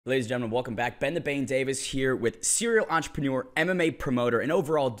Ladies and gentlemen, welcome back. Ben the Bane Davis here with serial entrepreneur, MMA promoter, and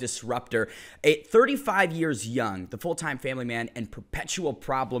overall disruptor. 35 years young, the full-time family man and perpetual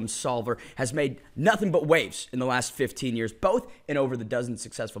problem solver has made nothing but waves in the last 15 years, both in over the dozen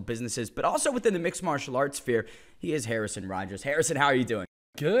successful businesses, but also within the mixed martial arts sphere. He is Harrison Rogers. Harrison, how are you doing?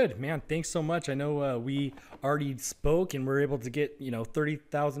 Good, man. Thanks so much. I know we already spoke and we're able to get,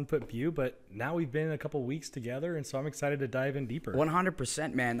 30,000 foot view, but now we've been a couple weeks together, and so I'm excited to dive in deeper.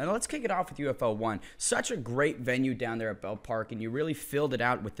 100%, man. Now let's kick it off with UFL 1. Such a great venue down there at Bell Park, and you really filled it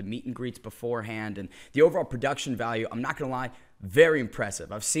out with the meet and greets beforehand, and the overall production value, I'm not going to lie, very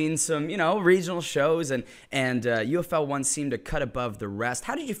impressive. I've seen some, regional shows, and UFL 1 seemed to cut above the rest.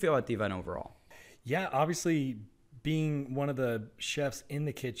 How did you feel at the event overall? Yeah, obviously, being one of the chefs in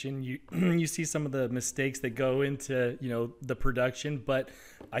the kitchen, you see some of the mistakes that go into the production, but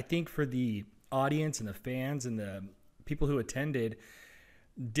I think for the audience and the fans and the people who attended,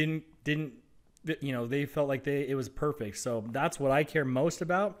 didn't they felt like it was perfect. So that's what I care most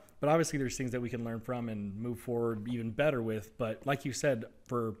about. But obviously, there's things that we can learn from and move forward even better with. But like you said,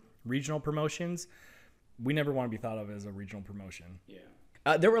 for regional promotions, we never want to be thought of as a regional promotion. Yeah.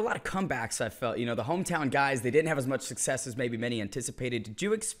 There were a lot of comebacks, I felt. The hometown guys, they didn't have as much success as maybe many anticipated. Did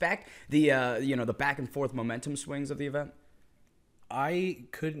you expect the back and forth momentum swings of the event? I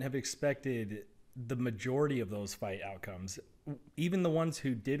couldn't have expected the majority of those fight outcomes. Even the ones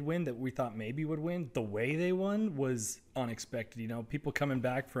who did win that we thought maybe would win, the way they won was unexpected. People coming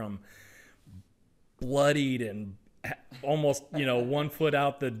back from bloodied and almost, 1 foot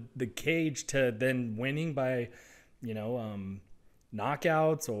out the cage to then winning by,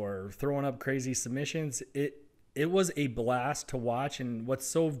 knockouts or throwing up crazy submissions. It was a blast to watch. And what's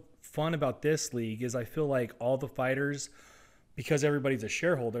so fun about this league is I feel like all the fighters, because everybody's a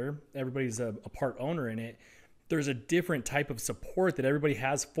shareholder, everybody's a part owner in it, there's a different type of support that everybody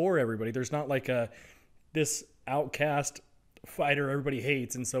has for everybody. There's not like this outcast fighter everybody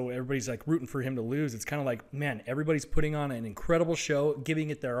hates, and so everybody's like rooting for him to lose. It's kind of like, man, everybody's putting on an incredible show, giving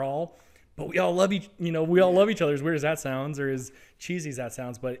it their all. But we all love all love each other, as weird as that sounds, or as cheesy as that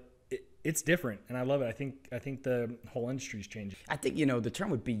sounds, but it's different, and I love it. I think the whole industry's changing. I think, the term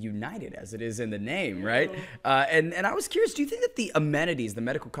would be united, as it is in the name, right? And I was curious, do you think that the amenities, the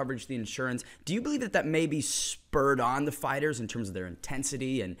medical coverage, the insurance, do you believe that maybe spurred on the fighters in terms of their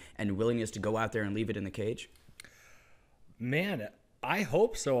intensity and willingness to go out there and leave it in the cage? Man, I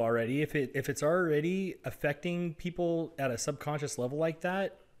hope so already. If it's already affecting people at a subconscious level like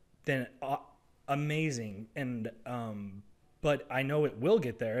that, then amazing. And but I know it will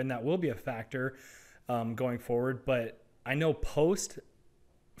get there, and that will be a factor going forward. But I know post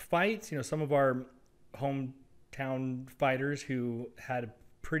fights, some of our hometown fighters who had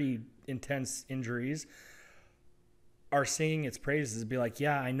pretty intense injuries are singing its praises. Be like,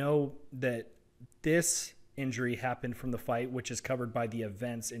 yeah, I know that this injury happened from the fight, which is covered by the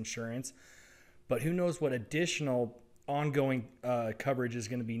event's insurance, but who knows what additional ongoing coverage is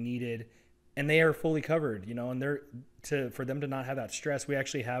going to be needed, and they are fully covered, and for them to not have that stress. We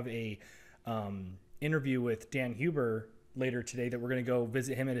actually have a interview with Dan Huber later today that we're going to go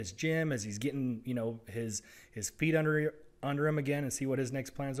visit him at his gym as he's getting his feet under him again and see what his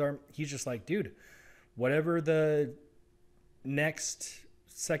next plans are. He's just like, dude, whatever the next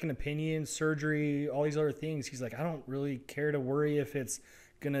second opinion, surgery, all these other things, he's like, I don't really care to worry if it's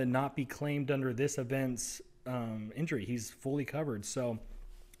going to not be claimed under this event's injury. He's fully covered. So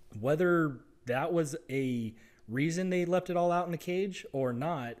whether that was a reason they left it all out in the cage or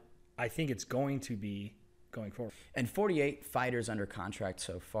not, I think it's going to be going forward. And 48 fighters under contract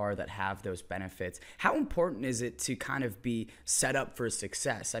so far that have those benefits. How important is it to kind of be set up for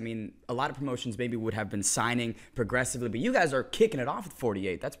success? I mean, a lot of promotions maybe would have been signing progressively, but you guys are kicking it off with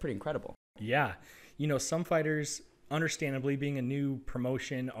 48. That's pretty incredible. Yeah. Some fighters, understandably, being a new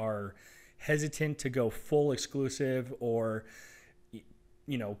promotion, are hesitant to go full exclusive or,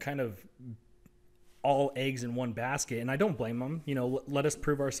 kind of all eggs in one basket. And I don't blame them. Let us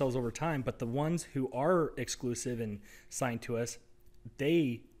prove ourselves over time. But the ones who are exclusive and signed to us,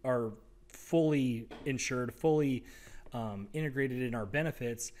 they are fully insured, fully integrated in our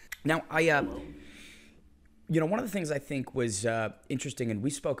benefits. Now, one of the things I think was interesting, and we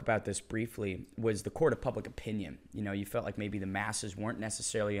spoke about this briefly, was the court of public opinion. You felt like maybe the masses weren't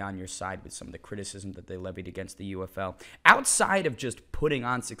necessarily on your side with some of the criticism that they levied against the UFL. Outside of just putting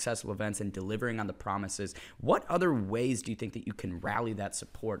on successful events and delivering on the promises, what other ways do you think that you can rally that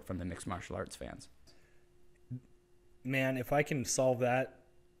support from the mixed martial arts fans? Man, if I can solve that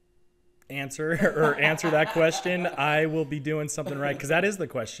answer or answer that question, I will be doing something right, because that is the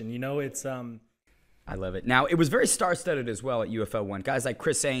question. It's I love it. Now, it was very star-studded as well at UFL 1. Guys like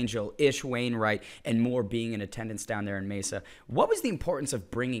Chris Angel, Ish Wainwright, and more being in attendance down there in Mesa. What was the importance of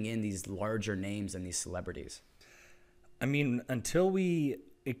bringing in these larger names and these celebrities? I mean,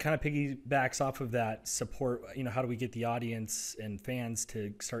 it kind of piggybacks off of that support. You know, how do we get the audience and fans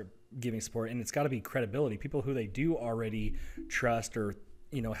to start giving support? And it's got to be credibility. People who they do already trust or,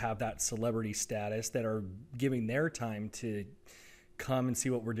 you know, have that celebrity status that are giving their time to come and see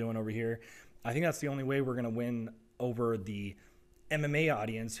what we're doing over here. I think that's the only way we're going to win over the MMA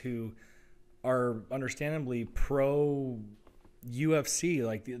audience who are understandably pro UFC.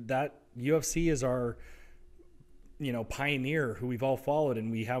 Like that UFC is our, you know, pioneer who we've all followed, and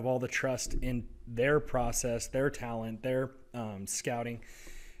we have all the trust in their process, their talent, their scouting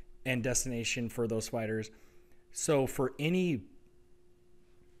and destination for those fighters. So for any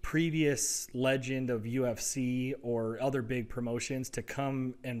previous legend of UFC or other big promotions to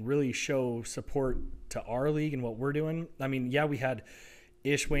come and really show support to our league and what we're doing. I mean, yeah, we had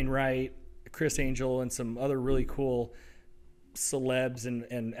Ish Wainwright, Chris Angel, and some other really cool celebs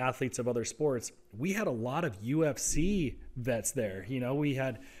and athletes of other sports. We had a lot of UFC vets there. You know, we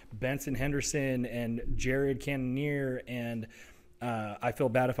had Benson Henderson and Jared Cannonier, and I feel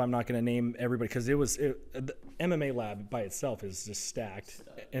bad if I'm not going to name everybody because the MMA lab by itself is just stacked.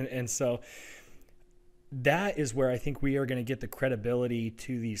 And so that is where I think we are going to get the credibility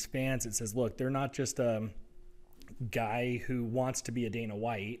to these fans. It says, look, they're not just a guy who wants to be a Dana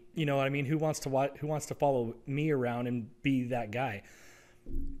White, you know what I mean? Who wants to follow me around and be that guy.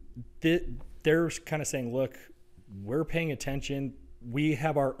 They're kind of saying, look, we're paying attention. We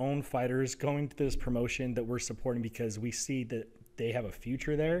have our own fighters going to this promotion that we're supporting because we see that they have a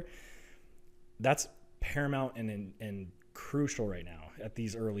future there. That's paramount and crucial right now at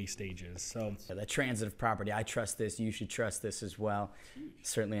these early stages. So that transitive property, I trust this, you should trust this as well.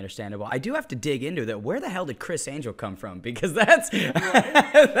 Certainly understandable. I do have to dig into that. Where the hell did Chris Angel come from? Because that's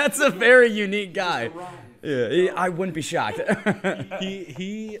that's a very unique guy. Yeah, I wouldn't be shocked.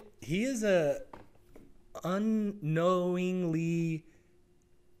 he is a unknowingly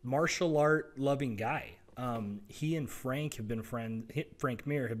martial art loving guy. He and Frank have been friends. Frank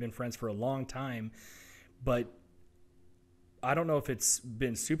Mir have been friends for a long time, but I don't know if it's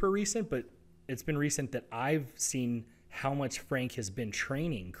been super recent, but it's been recent that I've seen how much Frank has been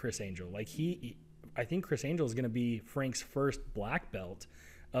training Chris Angel. Like I think Chris Angel is going to be Frank's first black belt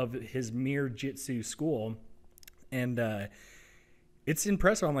of his Mir Jitsu school. And it's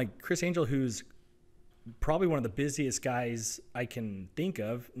impressive. I'm like, Chris Angel, who's probably one of the busiest guys I can think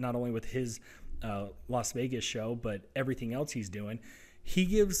of, not only with his Las Vegas show, but everything else he's doing. He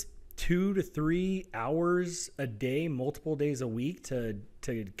gives 2 to 3 hours a day, multiple days a week to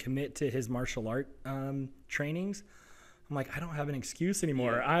commit to his martial art trainings. I'm like, I don't have an excuse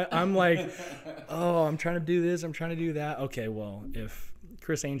anymore. Yeah. I'm like, oh, I'm trying to do this, I'm trying to do that. Okay, well, if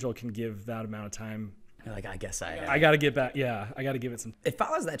Chris Angel can give that amount of time, like, I guess I got to get back. Yeah, I got to give it some. It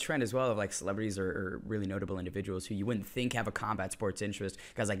follows that trend as well of like celebrities or really notable individuals who you wouldn't think have a combat sports interest.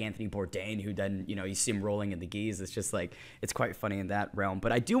 Guys like Anthony Bourdain, who then, you know, you see him rolling in the gis. It's just like, it's quite funny in that realm.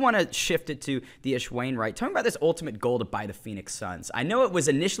 But I do want to shift it to the Ish Wainwright. Tell me about this ultimate goal to buy the Phoenix Suns. I know it was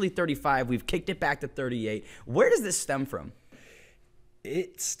initially 35. We've kicked it back to 38. Where does this stem from?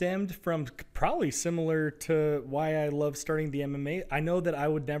 It stemmed from probably similar to why I love starting the MMA. I know that I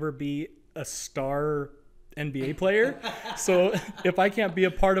would never be a star NBA player. So if I can't be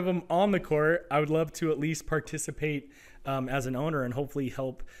a part of them on the court, I would love to at least participate as an owner and hopefully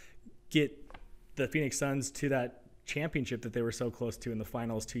help get the Phoenix Suns to that championship that they were so close to in the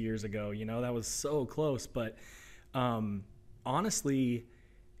finals 2 years ago. You know, that was so close. But honestly,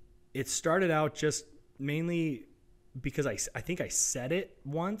 it started out just mainly because I think I said it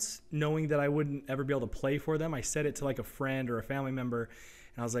once, knowing that I wouldn't ever be able to play for them. I said it to like a friend or a family member,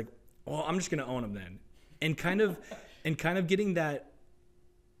 and I was like, well, I'm just going to own them then. And kind of getting that,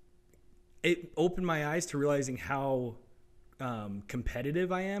 it opened my eyes to realizing how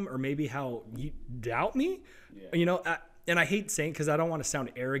competitive I am, or maybe how you doubt me. Yeah. You know, and I hate saying, because I don't want to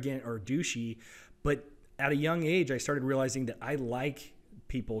sound arrogant or douchey, but at a young age, I started realizing that I like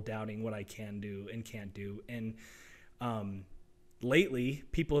people doubting what I can do and can't do. And lately,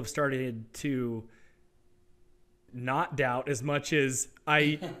 people have started to not doubt as much as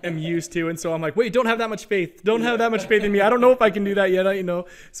I am used to. And so I'm like, wait, don't have that much faith. Don't have that much faith in me. I don't know if I can do that yet, you know?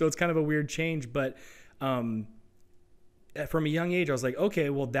 So it's kind of a weird change. But from a young age, I was like, okay,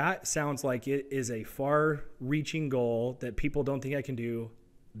 well, that sounds like it is a far-reaching goal that people don't think I can do.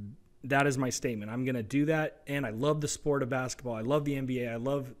 That is my statement. I'm going to do that. And I love the sport of basketball. I love the NBA. I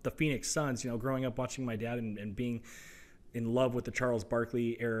love the Phoenix Suns, you know, growing up watching my dad and being in love with the Charles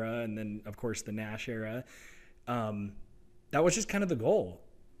Barkley era, and then of course the Nash era. That was just kind of the goal.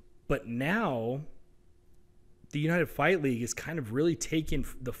 But now the United Fight League is kind of really taking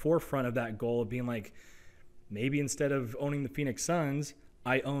the forefront of that goal of being like, maybe instead of owning the Phoenix Suns,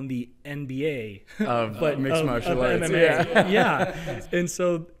 I own the NBA of mixed martial arts. MMA. Yeah. And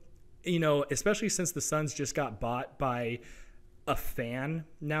so, you know, especially since the Suns just got bought by a fan.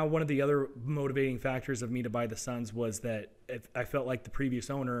 Now, one of the other motivating factors of me to buy the Suns was that I felt like the previous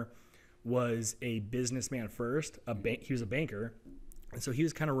owner was a businessman first. He was a banker. And so he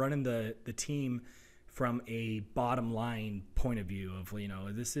was kind of running the team from a bottom line point of view of, you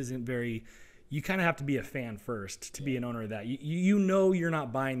know, this isn't very, you kind of have to be a fan first to be an owner of that. You know, you're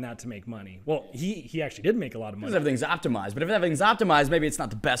not buying that to make money. Well, he actually did make a lot of money. Because everything's optimized. But if everything's optimized, maybe it's not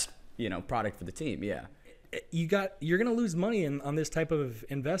the best, you know, product for the team. Yeah. You're going to lose money on this type of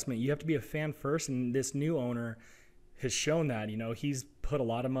investment. You have to be a fan first. And this new owner has shown that, you know, he's put a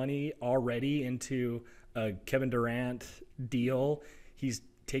lot of money already into a Kevin Durant deal. He's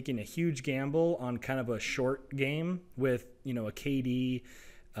taking a huge gamble on kind of a short game with, you know, a KD,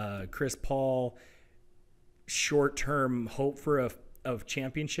 Chris Paul, short-term hope for a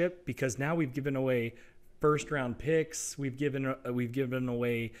championship, because now we've given away first-round picks. We've given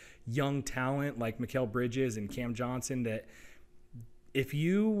away young talent like Mikal Bridges and Cam Johnson, that if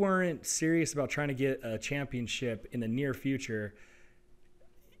you weren't serious about trying to get a championship in the near future,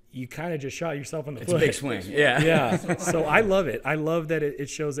 you kind of just shot yourself in the foot. It's a big swing. Yeah. Yeah. So I love it. I love that it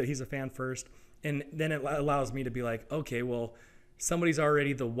shows that he's a fan first. And then it allows me to be like, okay, well, somebody's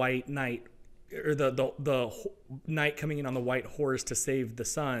already the white knight, or the knight coming in on the white horse to save the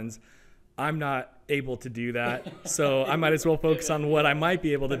Suns. I'm not able to do that. So I might as well focus on what I might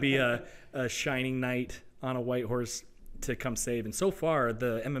be able to be, a shining knight on a white horse to come save. And so far,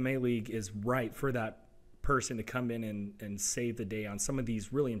 the MMA league is ripe for that person to come in and save the day on some of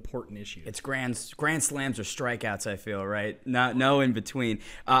these really important issues. It's grand slams or strikeouts, I feel, right? No in between.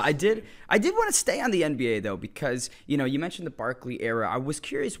 I did want to stay on the NBA though, because, you know, you mentioned the Barkley era. I was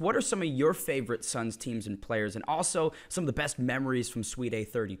curious, what are some of your favorite Suns teams and players, and also some of the best memories from Sweet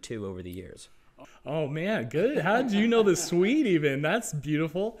A32 over the years? Oh man, good. How did you know the Sweet even? That's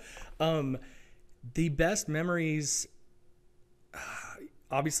beautiful. The best memories,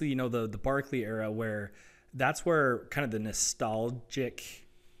 obviously, you know, the Barkley era, where that's where kind of the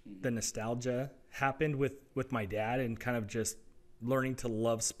nostalgia happened with my dad, and kind of just learning to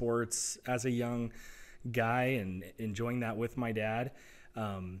love sports as a young guy and enjoying that with my dad.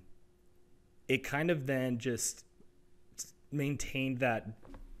 It kind of then just maintained that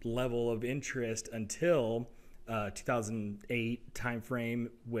level of interest until 2008 timeframe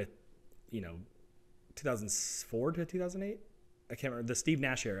with, you know, 2004 to 2008. I can't remember, the Steve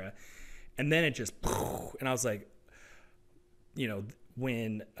Nash era. And then it just, and I was like, you know,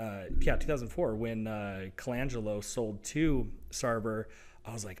 when, 2004, when Colangelo sold to Sarver,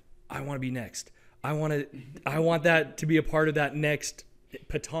 I was like, I want to be next. I want that to be a part of that next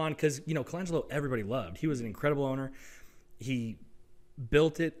baton, because, you know, Colangelo, everybody loved. He was an incredible owner. He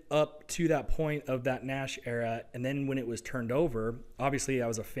built it up to that point of that Nash era. And then when it was turned over, obviously I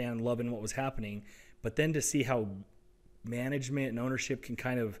was a fan, loving what was happening. But then to see how management and ownership can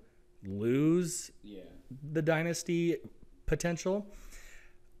kind of lose the dynasty potential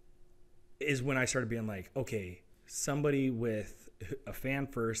is when I started being like, okay, somebody with a fan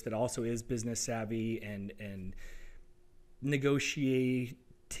first that also is business savvy and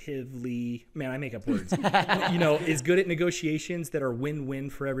negotiatively, man, I make up words, you know, is good at negotiations that are win-win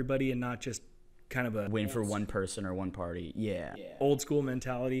for everybody and not just kind of a win for one person or one party. Yeah. Old school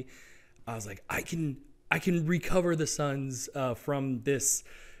mentality. I was like, I can recover the Suns from this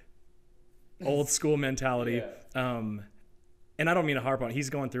old school mentality. And I don't mean to harp on it. He's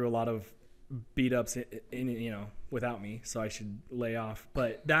going through a lot of beat ups in, you know, without me, so I should lay off.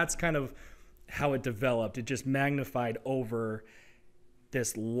 But that's kind of how it developed. It just magnified over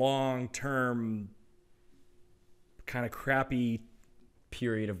this long-term kind of crappy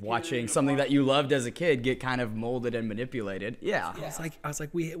period of watching something that you loved as a kid get kind of molded and manipulated. Yeah. I was like,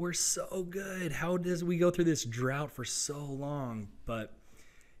 we're so good. How does we go through this drought for so long? But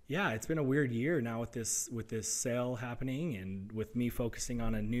yeah, it's been a weird year now with this sale happening, and with me focusing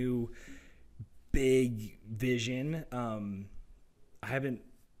on a new big vision. I haven't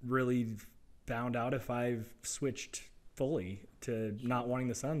really found out if I've switched fully to not wanting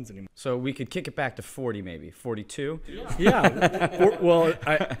the Suns anymore. So we could kick it back to 40, maybe 42. Yeah.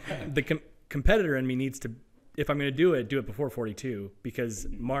 The competitor in me needs to, if I'm going to do it before 42, because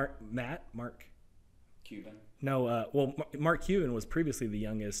Mark Cuban. No, Mark Cuban was previously the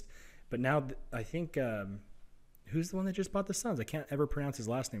youngest, but now I think who's the one that just bought the Suns? I can't ever pronounce his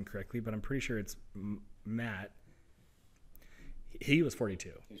last name correctly, but I'm pretty sure it's Matt. He was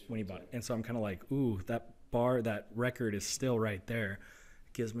 42 when he bought it. And so I'm kind of like, ooh, that record is still right there.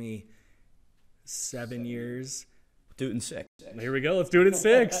 It gives me 7 years. Do it in 6. Here we go. Let's do it in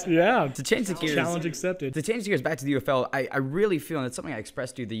 6. Yeah. To change the gears, challenge accepted. To change the gears back to the UFL, I really feel, and it's something I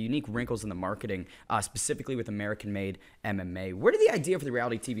expressed to you, the unique wrinkles in the marketing, specifically with American-made MMA. Where did the idea for the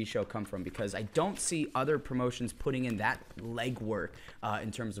reality TV show come from? Because I don't see other promotions putting in that legwork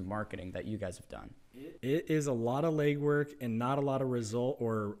in terms of marketing that you guys have done. It is a lot of legwork and not a lot of result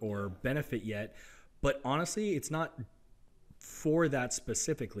or benefit yet. But honestly, it's not for that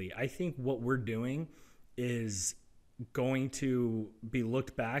specifically. I think what we're doing is going to be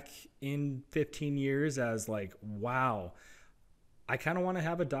looked back in 15 years as like, wow, I kind of want to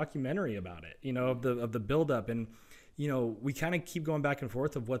have a documentary about it, you know, of the buildup. And, you know, we kind of keep going back and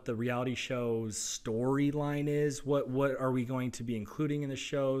forth of what the reality show's storyline is. What are we going to be including in the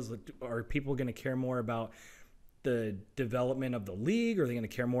shows? Are people going to care more about the development of the league? Or are they going to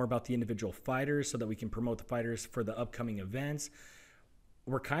care more about the individual fighters so that we can promote the fighters for the upcoming events?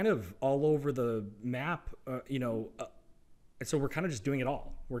 We're kind of all over the map, and so we're kind of just doing it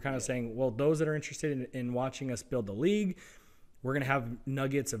all. We're kind of saying, well, those that are interested in watching us build the league, we're going to have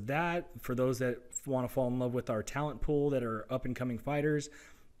nuggets of that. For those that want to fall in love with our talent pool that are up-and-coming fighters,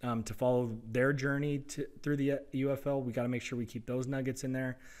 to follow their journey through the UFL, we got to make sure we keep those nuggets in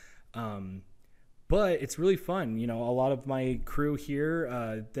there. But it's really fun. You know, a lot of my crew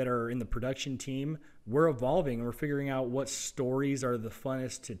here that are in the production team, we're evolving and we're figuring out what stories are the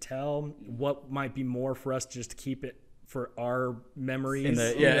funnest to tell, what might be more for us just to keep it for our memories. In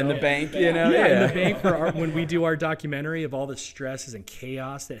the bank, you know? Yeah, in the bank for when we do our documentary of all the stresses and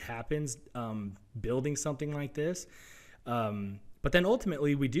chaos that happens building something like this. But then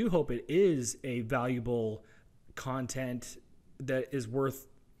ultimately, we do hope it is a valuable content that is worth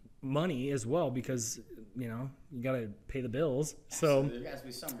money as well, because, you know, you got to pay the bills. So there has to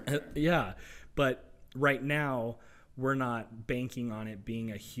be some return. Yeah. But right now, we're not banking on it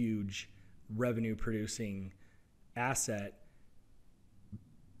being a huge revenue producing asset,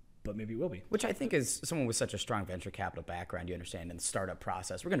 but maybe it will be. Which I think is someone with such a strong venture capital background, you understand, in the startup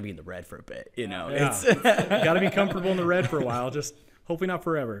process, we're going to be in the red for a bit, you know. Yeah. It's got to be comfortable in the red for a while, just hopefully not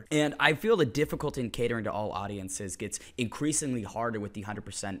forever. And I feel the difficulty in catering to all audiences gets increasingly harder with the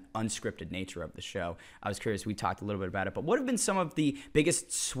 100% unscripted nature of the show. I was curious, we talked a little bit about it, but what have been some of the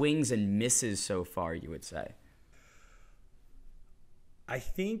biggest swings and misses so far, you would say? I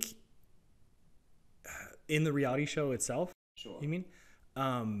think in the reality show itself, Sure. You mean?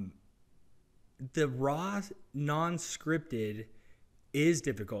 The raw, non-scripted is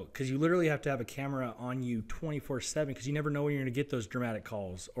difficult because you literally have to have a camera on you 24/7 because you never know when you're going to get those dramatic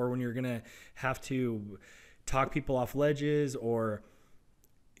calls or when you're going to have to talk people off ledges or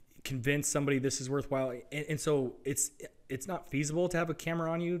convince somebody this is worthwhile. And so it's not feasible to have a camera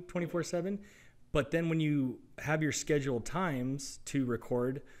on you 24/7. But then when you have your scheduled times to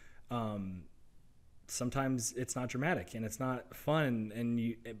record, sometimes it's not dramatic and it's not fun,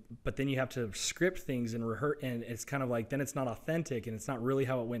 but then you have to script things and rehearse, and it's kind of like then it's not authentic and it's not really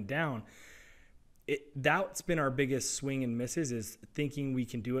how it went down. That's been our biggest swing and misses, is thinking we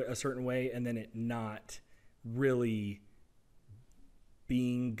can do it a certain way and then it not really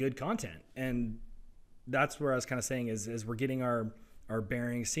being good content. And that's where I was kind of saying is we're getting our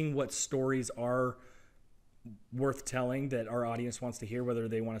bearings, seeing what stories are worth telling that our audience wants to hear, whether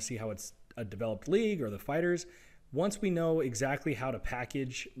they want to see how it's a developed league or the fighters. Once we know exactly how to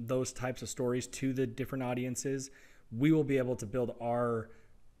package those types of stories to the different audiences, we will be able to build our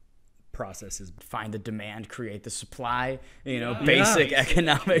processes. Find the demand, create the supply, basic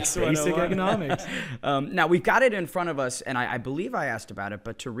economics. Basic economics. Now, we've got it in front of us, and I believe I asked about it,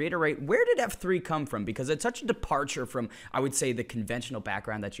 but to reiterate, where did F3 come from? Because it's such a departure from, I would say, the conventional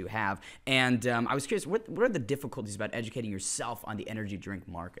background that you have. And I was curious, what are the difficulties about educating yourself on the energy drink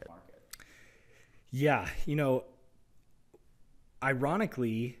market? Yeah,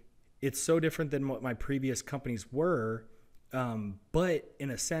 ironically, it's so different than what my previous companies were. But in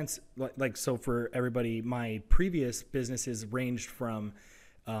a sense, so for everybody, my previous businesses ranged from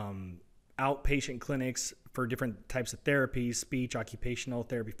outpatient clinics for different types of therapy, speech, occupational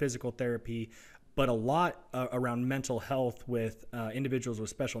therapy, physical therapy, but a lot around mental health with individuals with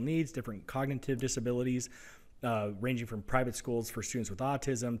special needs, different cognitive disabilities, ranging from private schools for students with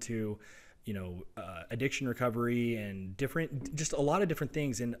autism to, addiction recovery and just a lot of different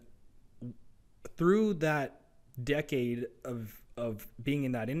things. And through that decade of being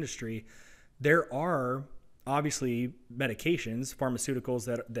in that industry, there are obviously medications, pharmaceuticals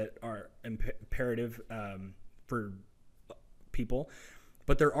that are imperative for people.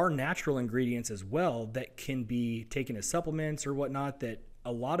 But there are natural ingredients as well that can be taken as supplements or whatnot that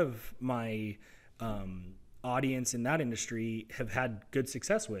a lot of my audience in that industry have had good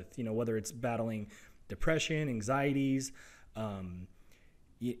success with, you know, whether it's battling depression, anxieties.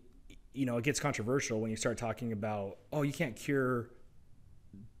 You know, it gets controversial when you start talking about, oh, you can't cure,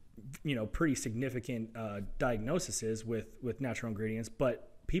 you know, pretty significant diagnoses with natural ingredients,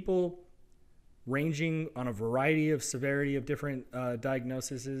 but people ranging on a variety of severity of different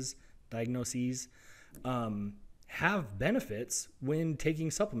diagnoses have benefits when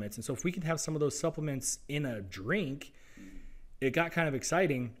taking supplements. And so if we can have some of those supplements in a drink, it got kind of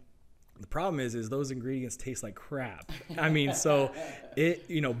exciting. The problem is those ingredients taste like crap. I mean, so it,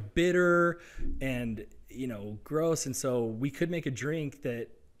 you know, bitter and, you know, gross. And so we could make a drink that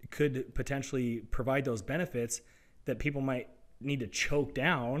could potentially provide those benefits that people might need to choke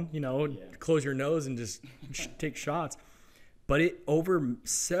down, you know, close your nose and just take shots. But it, over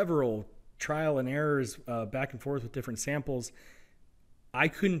several trial and errors, back and forth with different samples, I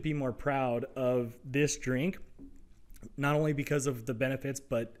couldn't be more proud of this drink, not only because of the benefits,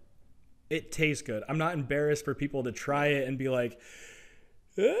 but it tastes good. I'm not embarrassed for people to try it and be like,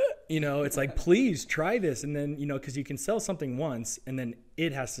 you know, it's like, please try this. And then, you know, because you can sell something once and then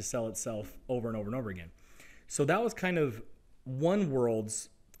it has to sell itself over and over and over again. So that was kind of one world's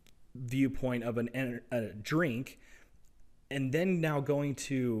viewpoint of a drink. And then now going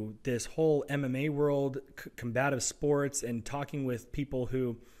to this whole MMA world, combative sports, and talking with people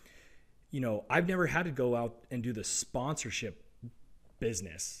who, you know, I've never had to go out and do the sponsorship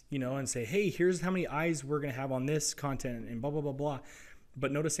business, you know, and say, hey, here's how many eyes we're going to have on this content and blah, blah, blah, blah.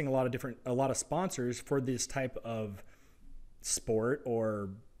 But noticing a lot of sponsors for this type of sport or,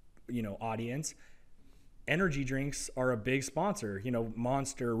 you know, audience. Energy drinks are a big sponsor, you know,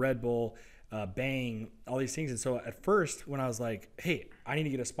 Monster, Red Bull, Bang, all these things. And so at first when I was like, hey, I need to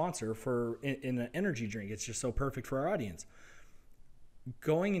get a sponsor for in an energy drink, it's just so perfect for our audience.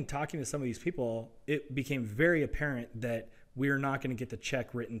 Going and talking to some of these people, it became very apparent that we're not going to get the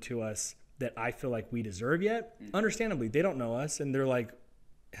check written to us that I feel like we deserve yet. Understandably, they don't know us and they're like,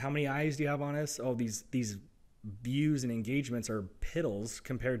 how many eyes do you have on us? Oh, these views and engagements are piddles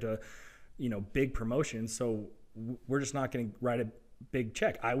compared to, you know, big promotions. So we're just not going to write a big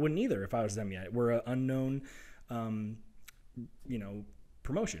check. I wouldn't either if I was them yet. We're an unknown, you know,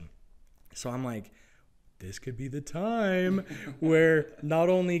 promotion. So I'm like, this could be the time where not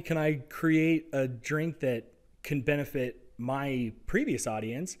only can I create a drink that can benefit my previous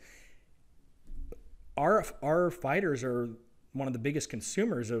audience, our fighters are one of the biggest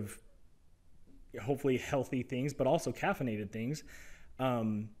consumers of hopefully healthy things, but also caffeinated things.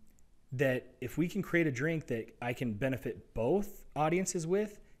 That if we can create a drink that I can benefit both audiences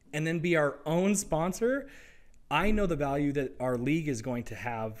with and then be our own sponsor, I know the value that our league is going to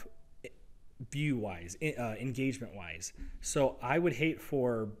have view-wise, engagement-wise. So I would hate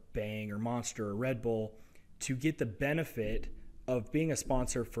for Bang or Monster or Red Bull to get the benefit of being a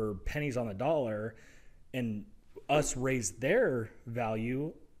sponsor for pennies on the dollar and us raise their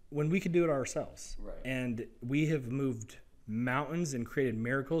value when we could do it ourselves. Right. And we have moved mountains and created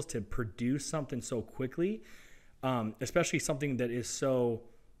miracles to produce something so quickly, especially something that is so,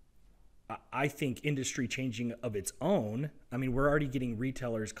 I think, industry changing of its own. I mean, we're already getting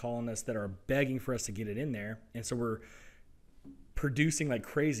retailers calling us that are begging for us to get it in there. And so we're producing like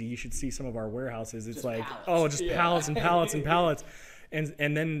crazy. You should see some of our warehouses. It's just like, pallets. Oh, just pallets and pallets and pallets.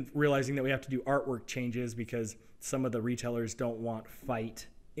 And then realizing that we have to do artwork changes because some of the retailers don't want fight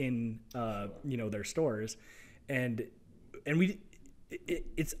in, you know, their stores. And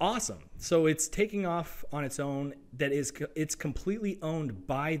it's awesome. So it's taking off on its own. It's completely owned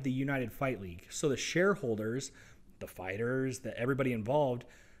by the United Fight League. So the shareholders, the fighters, everybody involved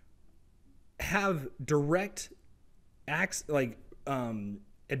have direct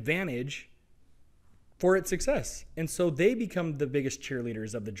advantage for its success. And so they become the biggest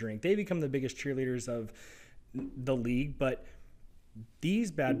cheerleaders of the drink. They become the biggest cheerleaders of the league. But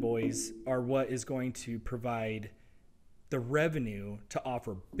these bad boys are what is going to provide the revenue to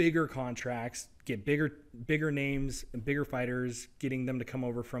offer bigger contracts, get bigger names and bigger fighters, getting them to come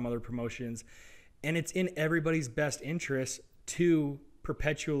over from other promotions. And it's in everybody's best interest to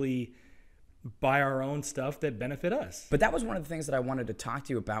perpetually buy our own stuff that benefit us. But that was one of the things that I wanted to talk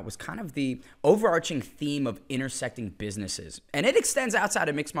to you about, was kind of the overarching theme of intersecting businesses. And it extends outside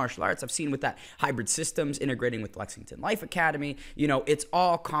of mixed martial arts. I've seen with that hybrid systems integrating with Lexington Life Academy, you know, it's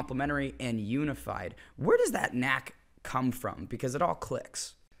all complementary and unified. Where does that knack come from? Because it all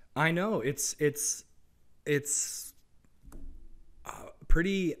clicks. I know it's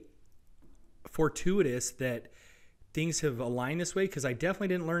pretty fortuitous that things have aligned this way, because I definitely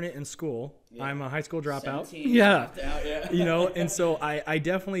didn't learn it in school. Yeah. I'm a high school dropout. Yeah. You know, and so I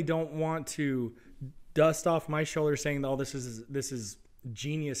definitely don't want to dust off my shoulders saying, oh, this is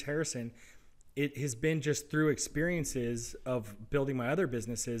genius Harrison. It has been just through experiences of building my other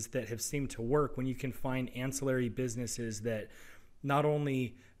businesses that have seemed to work, when you can find ancillary businesses that not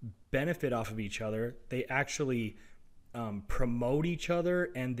only benefit off of each other, they actually promote each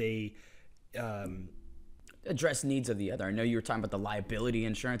other, and they address needs of the other. I know you were talking about the liability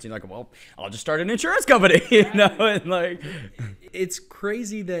insurance. You're like, well, I'll just start an insurance company, you know? And like, it's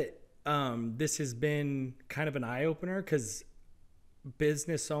crazy that this has been kind of an eye opener, because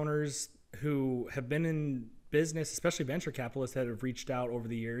business owners who have been in business, especially venture capitalists that have reached out over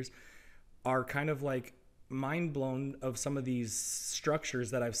the years, are kind of like mind blown of some of these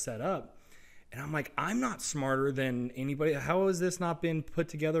structures that I've set up. And I'm like, I'm not smarter than anybody. How has this not been put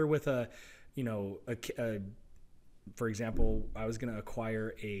together with a, you know, for example, I was going to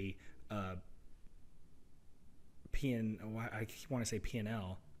acquire a I want to say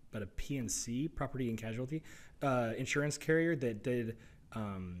P&L, but a PNC, property and casualty insurance carrier that did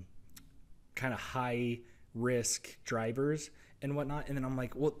kind of high risk drivers and whatnot. And then I'm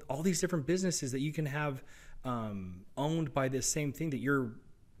like, well, all these different businesses that you can have owned by this same thing, that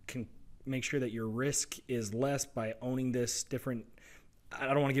can make sure that your risk is less by owning this different. I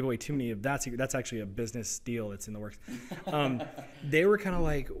don't want to give away too many of that's actually a business deal that's in the works. They were kind of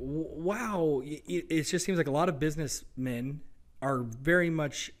like, wow, it just seems like a lot of businessmen are very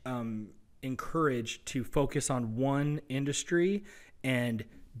much encouraged to focus on one industry and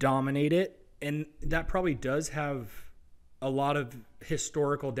dominate it. And that probably does have a lot of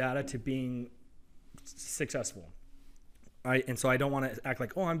historical data to being successful. And so I don't want to act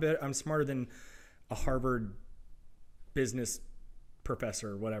like, oh, I'm smarter than a Harvard business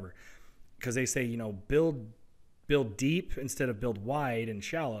professor or whatever, because they say, you know, build deep instead of build wide and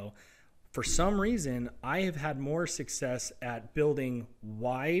shallow. For some reason, I have had more success at building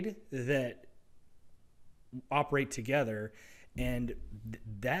wide that operate together, and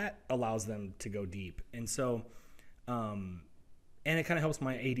that allows them to go deep. And so and it kind of helps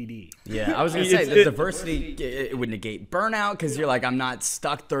my ADD. Yeah, I was going to say, the diversity, it would negate burnout, because you're like, I'm not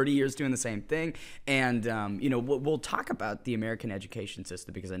stuck 30 years doing the same thing. And, you know, we'll talk about the American education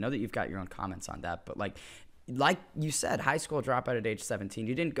system, because I know that you've got your own comments on that. But like you said, high school dropout at age 17,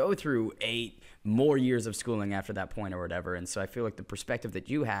 you didn't go through 8 more years of schooling after that point or whatever. And so I feel like the perspective that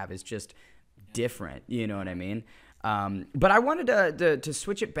you have is just different. You know what I mean? But I wanted to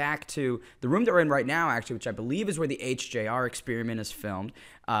switch it back to the room that we're in right now, actually, which I believe is where the HJR experiment is filmed.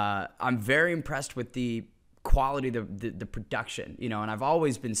 I'm very impressed with the quality, the production, you know, and I've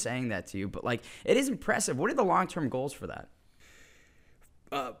always been saying that to you, but like, it is impressive. What are the long-term goals for that?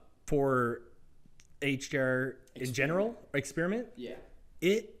 For HJR in general, experiment? Yeah.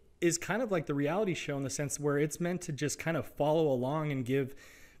 It is kind of like the reality show, in the sense where it's meant to just kind of follow along and give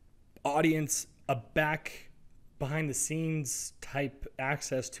audience a behind the scenes type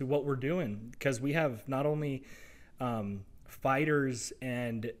access to what we're doing, because we have not only fighters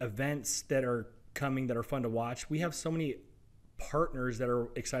and events that are coming that are fun to watch. We have so many partners that are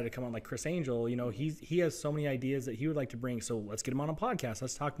excited to come on, like Chris Angel. You know, he has so many ideas that he would like to bring. So let's get him on a podcast.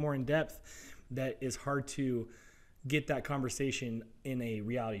 Let's talk more in depth. That is hard to get that conversation in a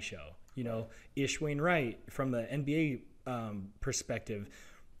reality show. You know, Ish Wainwright from the NBA perspective.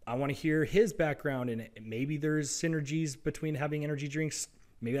 I want to hear his background, and maybe there's synergies between having energy drinks.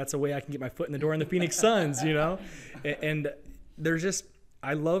 Maybe that's a way I can get my foot in the door in the Phoenix Suns, you know? And there's just,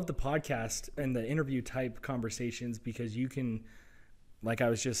 I love the podcast and the interview type conversations, because you can, like I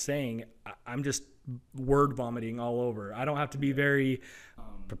was just saying, I'm just word vomiting all over. I don't have to be very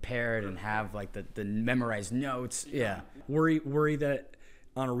prepared and have like the memorized notes. Yeah. Worry that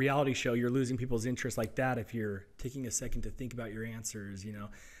on a reality show, you're losing people's interest like that if you're taking a second to think about your answers, you know.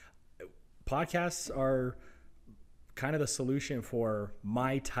 Podcasts are kind of the solution for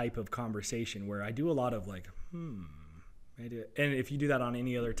my type of conversation, where I do a lot of like, and if you do that on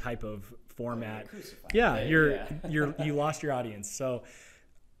any other type of format, you lost your audience. So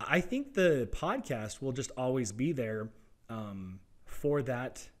I think the podcast will just always be there for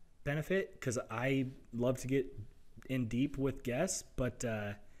that benefit, because I love to get in deep with guests, but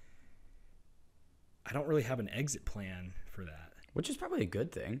I don't really have an exit plan for that. Which is probably a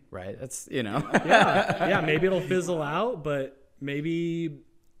good thing, right? That's, you know. yeah. Maybe it'll fizzle out, but maybe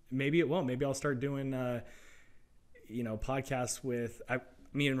it won't. Maybe I'll start doing, podcasts with.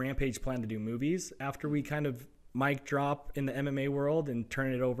 Me and Rampage plan to do movies after we kind of mic drop in the MMA world and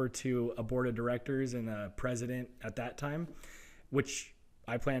turn it over to a board of directors and a president at that time, which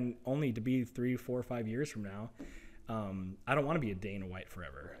I plan only to be 3, 4, 5 years from now. I don't want to be a Dana White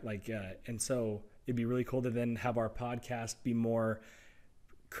forever. Like, and so it'd be really cool to then have our podcast be more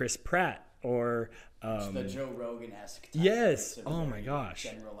Chris Pratt or the Joe Rogan-esque. Yes. Oh my gosh.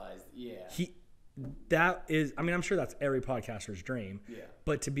 Generalized. Yeah. That is, I mean, I'm sure that's every podcaster's dream. Yeah.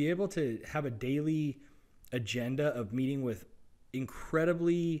 But to be able to have a daily agenda of meeting with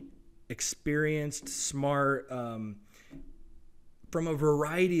incredibly experienced, smart, from a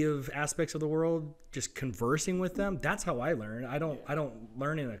variety of aspects of the world, just conversing with them, that's how I learn. I don't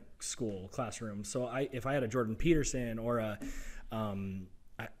learn in a school classroom. So if I had a Jordan Peterson or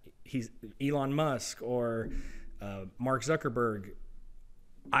he's Elon Musk or Mark Zuckerberg,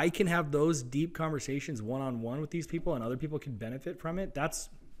 I can have those deep conversations one-on-one with these people, and other people can benefit from it.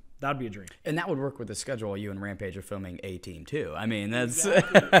 That'd be a dream. And that would work with the schedule you and Rampage are filming A-Team too. I mean, that's...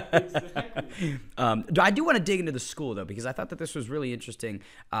 Exactly. I do want to dig into the school, though, because I thought that this was really interesting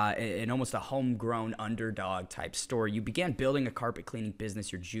and almost a homegrown underdog type story. You began building a carpet cleaning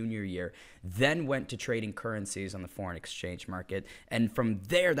business your junior year, then went to trading currencies on the foreign exchange market. And from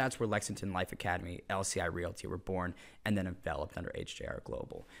there, that's where Lexington Life Academy, LCI Realty were born, and then developed under HJR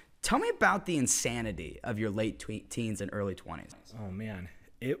Global. Tell me about the insanity of your late teens and early 20s. Oh, man.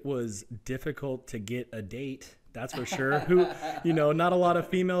 It was difficult to get a date, that's for sure. Not a lot of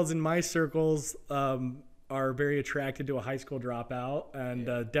females in my circles are very attracted to a high school dropout, and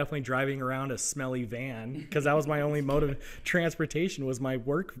definitely driving around a smelly van, because that was my only mode of transportation, was my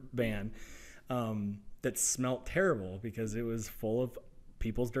work van that smelled terrible because it was full of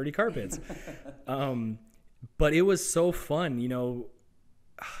people's dirty carpets. But it was so fun.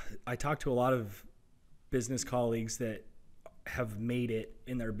 I talked to a lot of business colleagues that have made it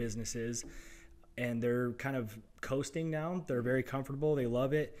in their businesses, and they're kind of coasting now. They're very comfortable. They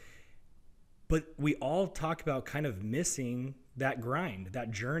love it. But we all talk about kind of missing that grind,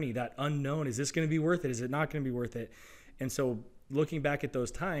 that journey, that unknown. Is this going to be worth it? Is it not going to be worth it? And so looking back at those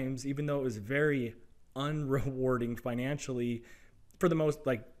times, even though it was very unrewarding financially for the most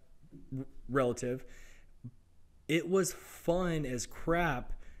relative, it was fun as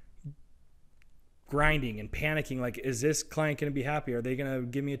crap, grinding and panicking, like, is this client going to be happy? Are they going to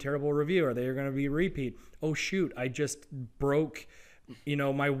give me a terrible review? Are they going to be a repeat? Oh shoot, I just broke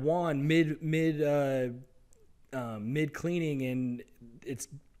my wand mid cleaning, and it's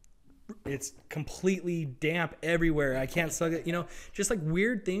completely damp everywhere. I can't suck it, just like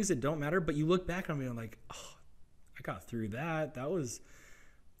weird things that don't matter, but you look back on me and I'm like, oh, I got through that. That was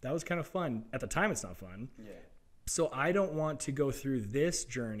kind of fun. At the time, it's not fun. Yeah. So I don't want to go through this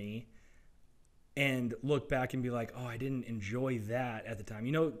journey and look back and be like, oh, I didn't enjoy that at the time.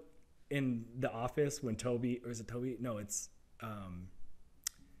 In The Office when Toby, or is it Toby? No, it's... Oh,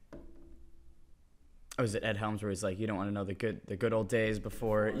 is it Ed Helms where he's like, you don't want to know the good old days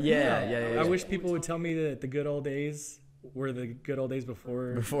before? Yeah. I wish people would tell me that the good old days were the good old days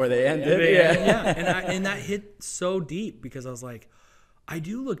before they ended. Yeah. And that hit so deep, because I was like, I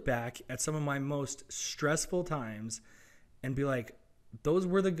do look back at some of my most stressful times and be like, those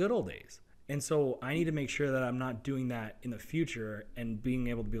were the good old days. And so I need to make sure that I'm not doing that in the future, and being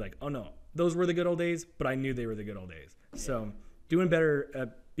able to be like, oh no, those were the good old days, but I knew they were the good old days. Yeah. So doing better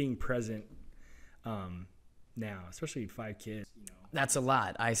at being present now, especially 5 kids. That's a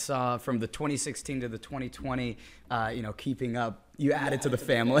lot. I saw from the 2016 to the 2020, keeping up, you added to the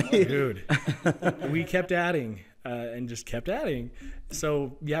family. Dude, we kept adding and just kept adding.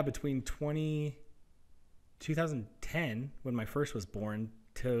 So yeah, between 2010, when my first was born,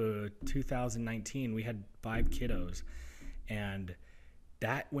 to 2019, we had 5 kiddos, and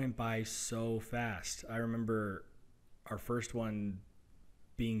that went by so fast. I remember our first one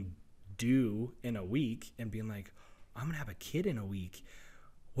being due in a week and being like, I'm gonna have a kid in a week.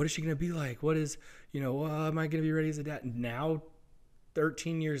 What is she gonna be like? What is, am I gonna be ready as a dad? Now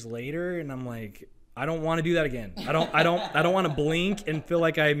 13 years later, and I'm like, I don't want to do that again. I don't want to blink and feel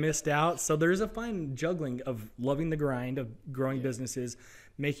like I missed out. So there's a fine juggling of loving the grind of growing businesses,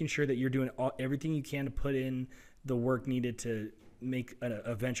 making sure that you're doing everything you can to put in the work needed to make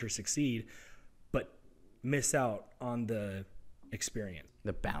a venture succeed, but miss out on the experience.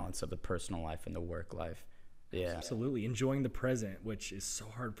 The balance of the personal life and the work life. Yeah. Absolutely. Enjoying the present, which is so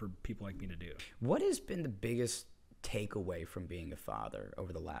hard for people like me to do. What has been the biggest takeaway from being a father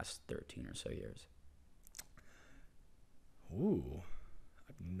over the last 13 or so years? Ooh,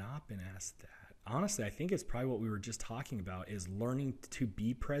 I've not been asked that. Honestly, I think it's probably what we were just talking about, is learning to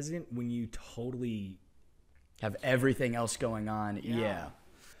be present when you totally have everything else going on. Yeah.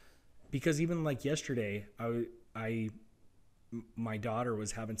 Because even like yesterday, my daughter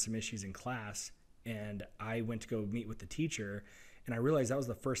was having some issues in class, and I went to go meet with the teacher, and I realized that was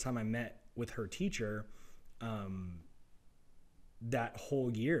the first time I met with her teacher. that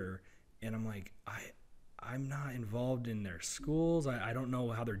whole year. And I'm like, I'm not involved in their schools. I don't know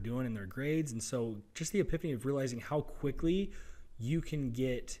how they're doing in their grades. And so just the epiphany of realizing how quickly you can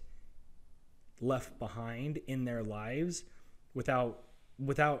get left behind in their lives without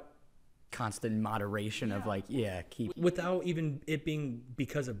constant moderation of like, without even it being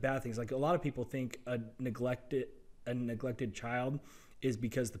because of bad things. Like a lot of people think a neglected child is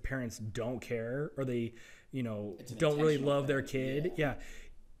because the parents don't care or they, don't really love their kid. Yeah.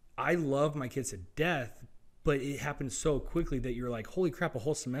 I love my kids to death, but it happens so quickly that you're like, holy crap, a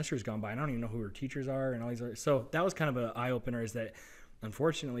whole semester's gone by. I don't even know who her teachers are and all these other. So that was kind of an eye opener, is that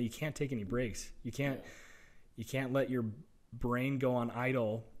unfortunately you can't take any breaks. You can't let your brain go on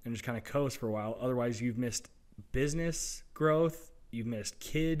idle and just kind of coast for a while. Otherwise you've missed business growth. You've missed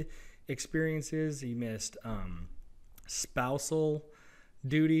kid experiences. You missed spousal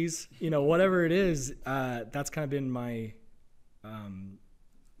duties, whatever it is. That's kind of been my,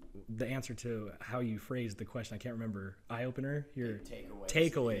 the answer to how you phrased the question. I can't remember. Eye opener, your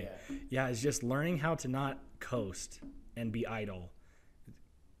takeaway. Yeah, it's just learning how to not coast and be idle.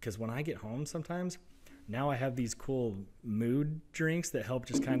 Because when I get home sometimes, now I have these cool mood drinks that help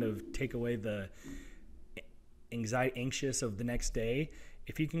just kind of take away the anxious of the next day.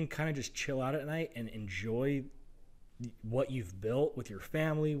 If you can kind of just chill out at night and enjoy what you've built with your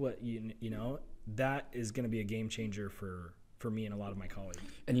family, that is going to be a game changer for me and a lot of my colleagues.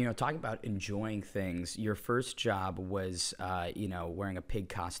 And, talking about enjoying things, your first job was, wearing a pig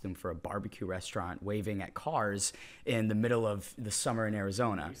costume for a barbecue restaurant, waving at cars in the middle of the summer in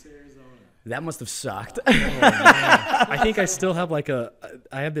Arizona. That must have sucked. Oh, man. I think I still have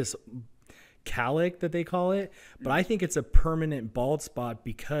I have this calic that they call it, but I think it's a permanent bald spot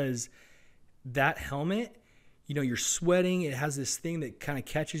because that helmet, you're sweating. It has this thing that kind of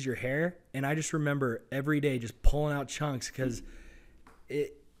catches your hair. And I just remember every day just pulling out chunks because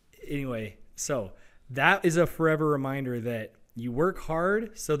anyway, so that is a forever reminder that you work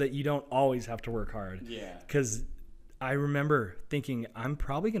hard so that you don't always have to work hard. Yeah. Because I remember thinking, I'm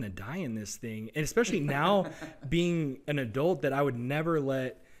probably going to die in this thing. And especially now being an adult, that I would never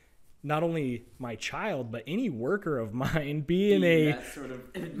let not only my child, but any worker of mine be in a that sort of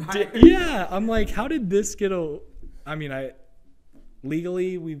environment. Yeah. I'm like, how did this get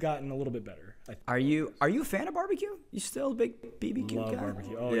legally we've gotten a little bit better. Are you a fan of barbecue? You still a big BBQ love guy?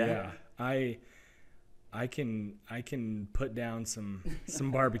 Barbecue. Oh yeah. I can put down some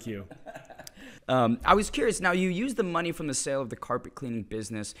barbecue. I was curious. Now, you used the money from the sale of the carpet cleaning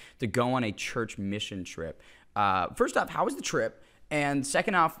business to go on a church mission trip. First off, how was the trip? And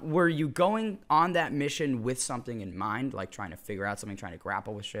second off, were you going on that mission with something in mind, like trying to figure out something, trying to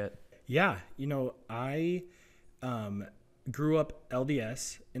grapple with shit? Yeah. I grew up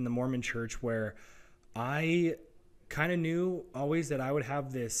LDS in the Mormon church, where I kind of knew always that I would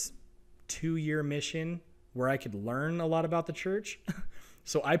have this 2-year mission where I could learn a lot about the church.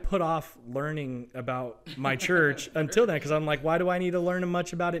 So I put off learning about my church until then, because I'm like, why do I need to learn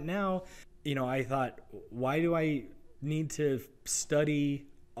much about it now? I thought, why do I need to study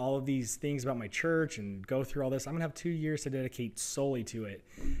all of these things about my church and go through all this? I'm gonna have 2 years to dedicate solely to it.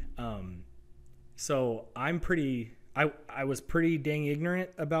 So I was pretty dang ignorant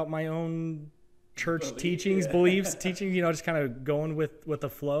about my own church teachings, beliefs, teaching, just kind of going with the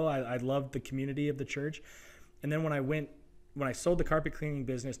flow. I loved the community of the church. And then when I sold the carpet cleaning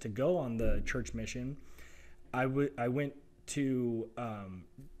business to go on the church mission, I went to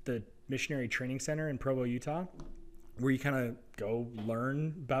the missionary training center in Provo, Utah, where you kind of go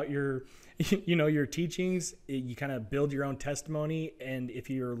learn about your teachings. You kind of build your own testimony. And if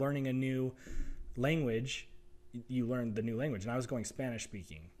you're learning a new language, you learn the new language. And I was going Spanish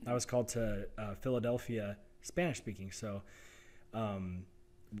speaking. I was called to Philadelphia Spanish speaking. So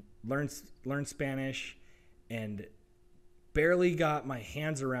learn Spanish and barely got my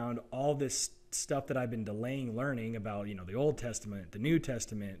hands around all this stuff that I've been delaying learning about, the Old Testament, the New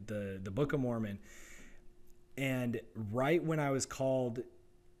Testament, the Book of Mormon. And right when I was called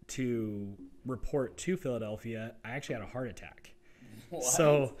to report to Philadelphia, I actually had a heart attack. What?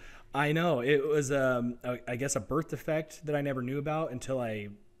 So I know it was, I guess, a birth defect that I never knew about until I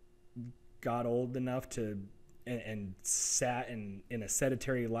got old enough to and sat in a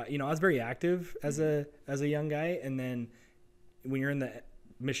sedentary life. I was very active as a young guy, and then when you're in the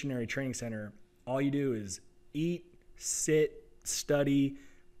missionary training center, all you do is eat, sit, study,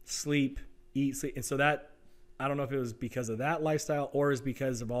 sleep, eat, sleep. And so that, I don't know if it was because of that lifestyle or is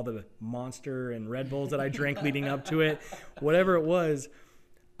because of all the Monster and Red Bulls that I drank leading up to it. Whatever it was,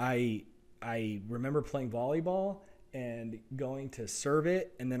 I remember playing volleyball and going to serve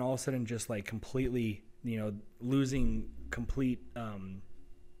it, and then all of a sudden just like completely losing complete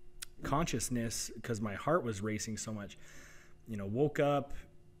consciousness because my heart was racing so much. Woke up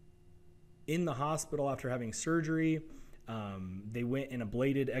in the hospital after having surgery. They went and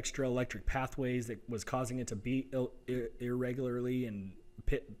ablated extra electric pathways that was causing it to beat irregularly and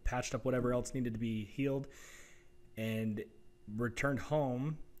patched up whatever else needed to be healed, and returned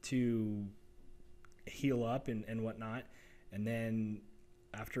home to heal up and whatnot. And then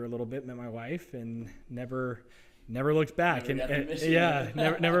after a little bit, met my wife and never looked back.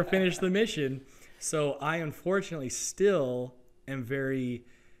 Never finished the mission. So I unfortunately still am very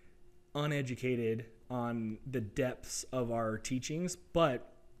uneducated on the depths of our teachings,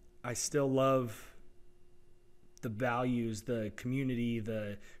 but I still love the values, the community,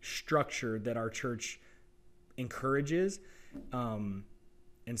 the structure that our church encourages.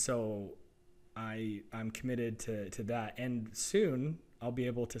 And so I'm committed to that. And soon I'll be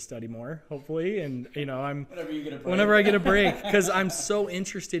able to study more, hopefully. And, whenever I get a break, because I'm so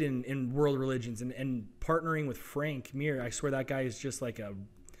interested in world religions and partnering with Frank Mir. I swear that guy is just like a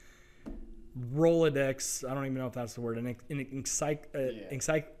Rolodex. I don't even know if that's the word. An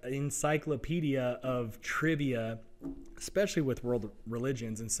encyclopedia of trivia, especially with world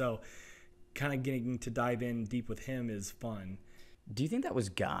religions. And so kind of getting to dive in deep with him is fun. Do you think that was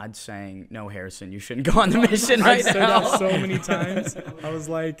God saying, no, Harrison, you shouldn't go on the mission right now? I said that so many times. I was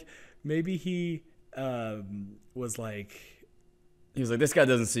like, maybe he was like... He was like, this guy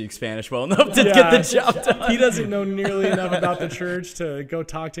doesn't speak Spanish well enough to get the job done. He doesn't know nearly enough about the church to go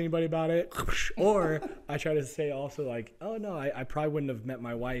talk to anybody about it. Or I try to say also like, oh, no, I probably wouldn't have met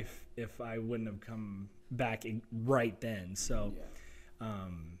my wife if I wouldn't have come back right then. So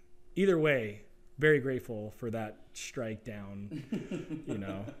either way, very grateful for that strike down,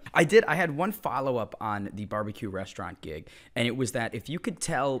 I had one follow-up on the barbecue restaurant gig, and it was that if you could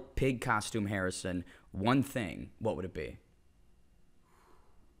tell Pig Costume Harrison one thing, what would it be?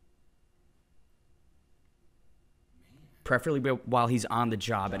 Preferably while he's on the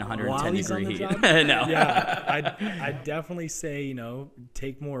job at 110 degree heat. No. Yeah, I'd definitely say,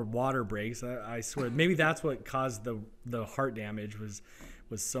 take more water breaks. I swear, maybe that's what caused the heart damage was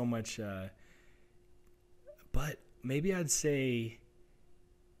so much. But maybe I'd say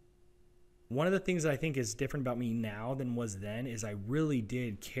one of the things that I think is different about me now than was then is I really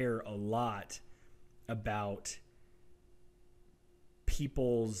did care a lot about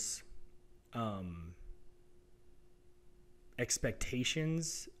people's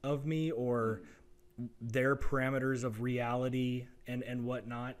expectations of me or their parameters of reality and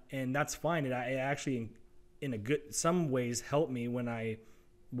whatnot. And that's fine. It actually, in some ways, helped me when I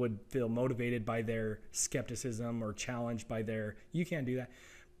would feel motivated by their skepticism or challenged by their, you can't do that.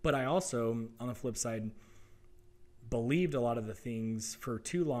 But I also, on the flip side, believed a lot of the things for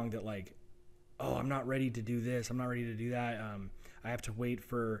too long that like, oh, I'm not ready to do this. I'm not ready to do that. I have to wait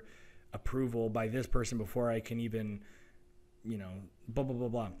for approval by this person before I can even, blah, blah, blah,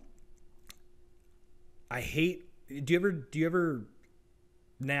 blah. I hate, do you ever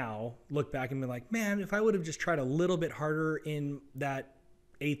now look back and be like, man, if I would have just tried a little bit harder in that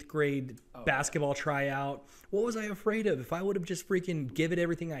 8th grade basketball tryout, what was I afraid of? If I would have just freaking give it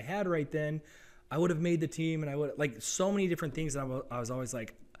everything I had right then, I would have made the team. And I would, like, so many different things that I was always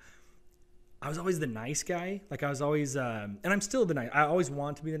like, I was always the nice guy. Like I was always, and I'm still I always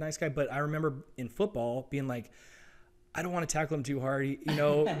want to be the nice guy, but I remember in football being like, I don't want to tackle him too hard,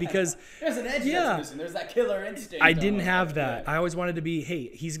 because there's an edge that's missing. There's that killer instinct. I didn't have that. I always wanted to be, hey,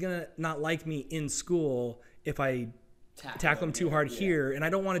 he's going to not like me in school if I tackle him too hard here, and I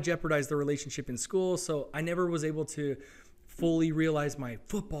don't want to jeopardize the relationship in school. So I never was able to fully realize my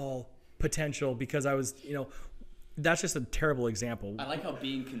football potential because I was, that's just a terrible example. I like how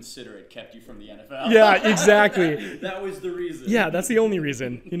being considerate kept you from the NFL. Yeah, exactly. That was the reason. Yeah, that's the only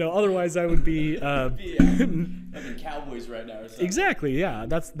reason. Otherwise I would be I'd be Cowboys right now or something. Exactly. Yeah,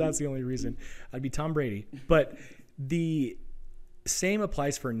 that's the only reason. I'd be Tom Brady. But the same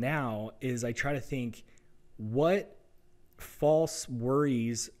applies for now. Is I try to think, what false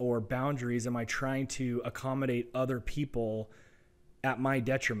worries or boundaries am I trying to accommodate other people at my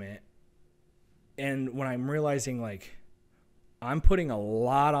detriment? And when I'm realizing, like, I'm putting a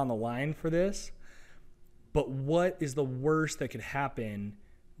lot on the line for this, but what is the worst that could happen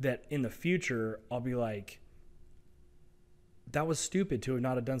that in the future I'll be like, that was stupid to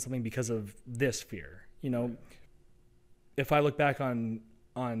not have done something because of this fear. If I look back on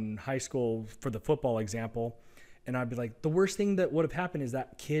high school for the football example, and I'd be like, the worst thing that would have happened is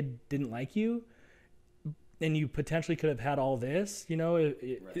that kid didn't like you, and you potentially could have had all this,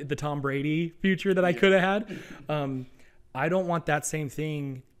 the Tom Brady future that I could have had. I don't want that same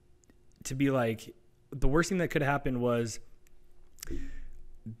thing to be like, the worst thing that could happen was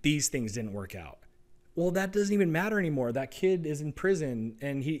these things didn't work out. Well, that doesn't even matter anymore. That kid is in prison,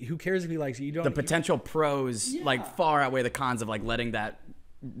 and who cares if he likes you? The potential pros like far outweigh the cons of like letting that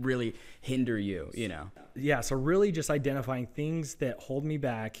really hinder you, you know? Yeah. So really just identifying things that hold me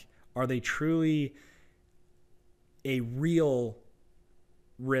back. Are they truly a real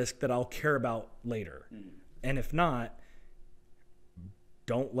risk that I'll care about later? And if not,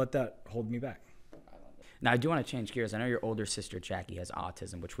 don't let that hold me back. Now, I do want to change gears. I know your older sister, Jackie, has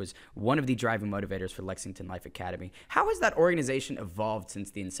autism, which was one of the driving motivators for Lexington Life Academy. How has that organization evolved since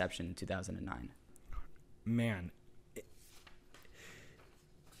the inception in 2009? Man,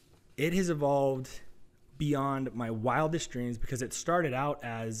 it has evolved beyond my wildest dreams because it started out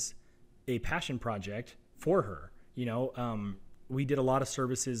as a passion project for her. You know, we did a lot of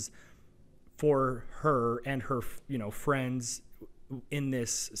services for her and her, you know, friends in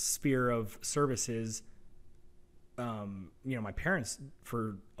this sphere of services. You know, my parents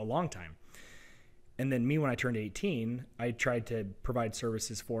for a long time. And then me, when I turned 18, I tried to provide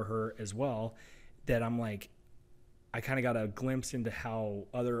services for her as well, that I'm like, I kind of got a glimpse into how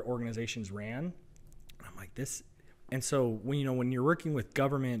other organizations ran. I'm like this. And so when, you know, when you're working with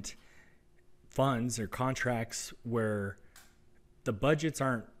government funds or contracts where the budgets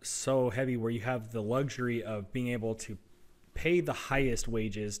aren't so heavy, where you have the luxury of being able to pay the highest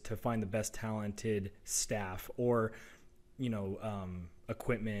wages to find the best talented staff, or, you know,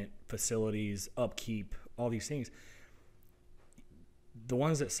 equipment, facilities, upkeep, all these things. The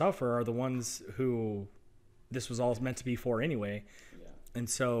ones that suffer are the ones who this was all meant to be for anyway. Yeah. And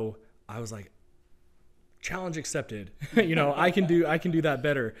so I was like, challenge accepted. You know, I can do that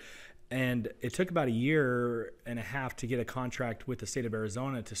better. And it took about 1.5 years to get a contract with the state of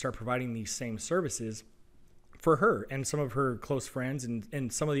Arizona to start providing these same services for her and some of her close friends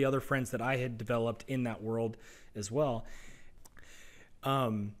and some of the other friends that I had developed in that world as well.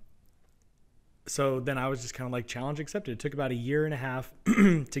 So then I was just kind of like, challenge accepted. It took about 1.5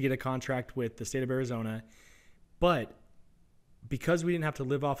 years to get a contract with the state of Arizona. But because we didn't have to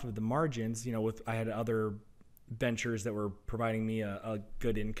live off of the margins, you know, I had other ventures that were providing me a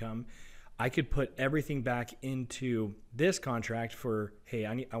good income, I could put everything back into this contract for, hey,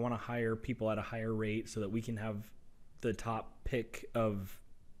 I want to hire people at a higher rate so that we can have the top pick of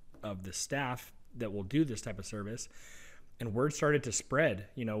the staff that will do this type of service. And word started to spread.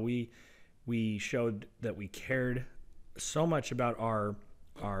 You know, we showed that we cared so much about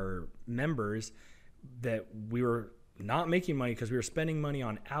our members that we were not making money because we were spending money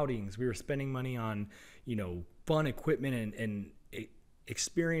on outings. We were spending money on, you know, fun equipment and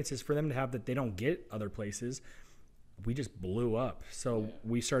experiences for them to have that they don't get other places. We just blew up. So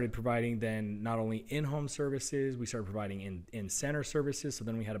we started providing then not only in-home services, we started providing in-center services. So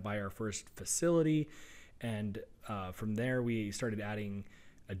then we had to buy our first facility. And from there, we started adding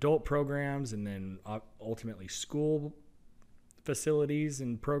adult programs and then ultimately school facilities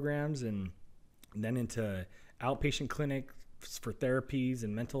and programs, and then into outpatient clinics for therapies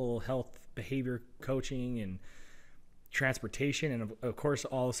and mental health behavior coaching and transportation. And of course,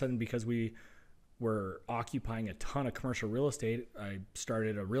 all of a sudden, because we were occupying a ton of commercial real estate, I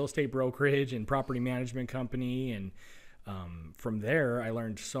started a real estate brokerage and property management company. And from there, I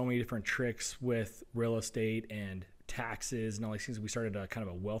learned so many different tricks with real estate and taxes and all these things. We started a kind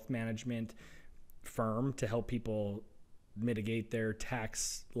of a wealth management firm to help people mitigate their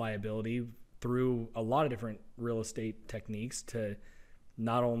tax liability through a lot of different real estate techniques to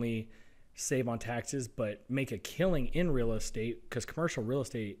not only save on taxes, but make a killing in real estate. Because commercial real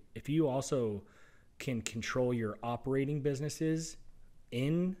estate, if you also can control your operating businesses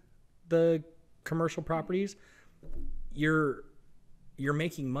in the commercial properties, you're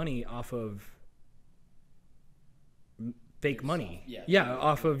making money off of fake money. Yeah,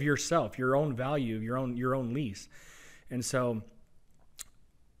 off of yourself, your own value, your own lease. And so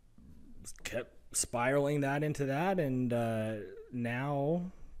kept spiraling that into that, and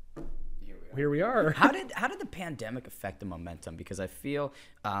now here we are. How did the pandemic affect the momentum? Because I feel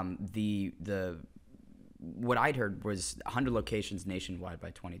the what I'd heard was 100 locations nationwide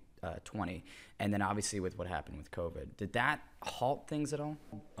by 2020, and then obviously with what happened with COVID, did that halt things at all?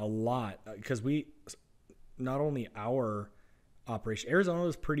 A lot, because we not only our operation, Arizona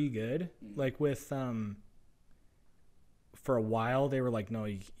was pretty good. Like with for a while they were like, no,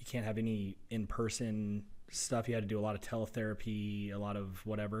 you can't have any in-person stuff. You had to do a lot of teletherapy, a lot of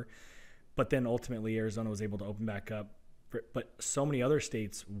whatever. But then ultimately Arizona was able to open back up. But so many other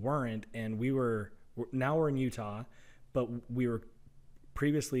states weren't, and now we're in Utah, but we were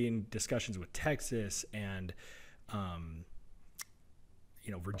previously in discussions with Texas and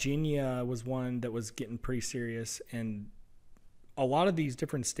Virginia was one that was getting pretty serious, and a lot of these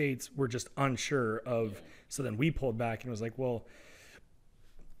different states were just unsure of. So then we pulled back and was like, well,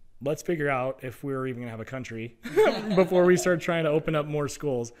 let's figure out if we're even gonna have a country before we start trying to open up more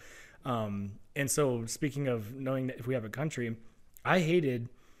schools. And so speaking of knowing that if we have a country, I hated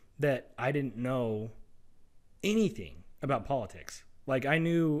that I didn't know anything about politics. Like, I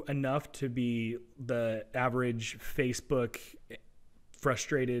knew enough to be the average Facebook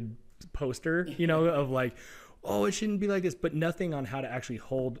frustrated poster, of like, oh, it shouldn't be like this, but nothing on how to actually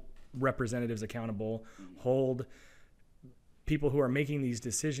hold representatives accountable, hold people who are making these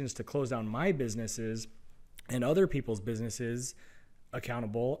decisions to close down my businesses and other people's businesses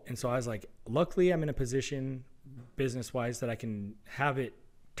accountable. And so I was like, luckily I'm in a position business wise that I can have it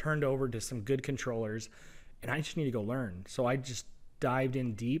turned over to some good controllers, and I just need to go learn. So I just dived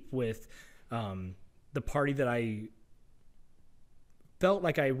in deep with the party that I felt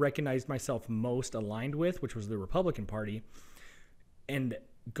like I recognized myself most aligned with, which was the Republican Party, and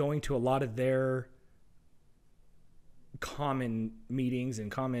going to a lot of their common meetings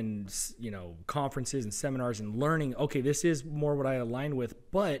and common, conferences and seminars, and learning, okay, this is more what I align with,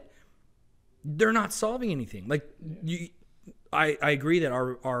 but they're not solving anything. Like, I agree that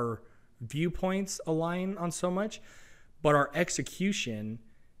our viewpoints align on so much, but our execution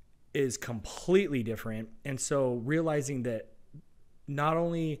is completely different. And so realizing that not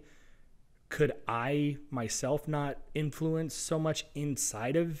only could I myself not influence so much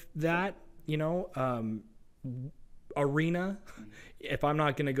inside of that, arena, if I'm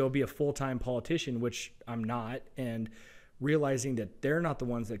not going to go be a full-time politician, which I'm not, and realizing that they're not the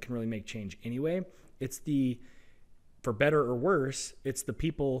ones that can really make change anyway. It's for better or worse, it's the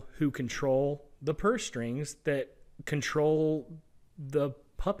people who control the purse strings that control the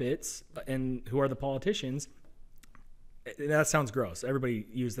puppets and who are the politicians. That sounds gross. Everybody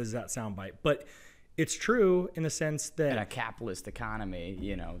uses that soundbite, but it's true in the sense that in a capitalist economy,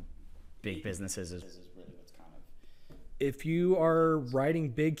 big businesses is really what's kind of. If you are writing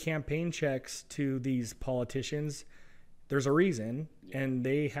big campaign checks to these politicians, there's a reason, and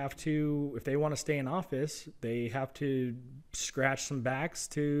they have to, if they want to stay in office, they have to scratch some backs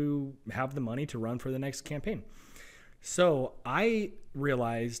to have the money to run for the next campaign. So I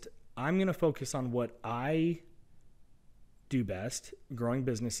realized I'm going to focus on what I do best, growing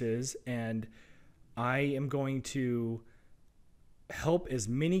businesses, and I am going to help as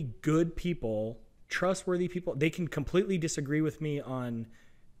many good people, trustworthy people. They can completely disagree with me on,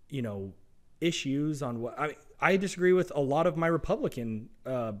 issues on what I disagree with a lot of my Republican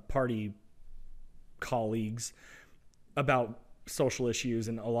Party colleagues about social issues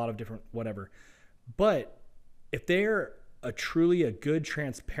and a lot of different whatever. But if they're truly a good,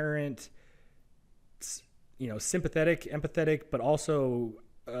 transparent, sympathetic, empathetic, but also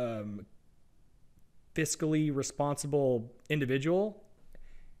fiscally responsible individual,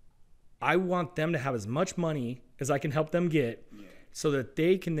 I want them to have as much money as I can help them get, so that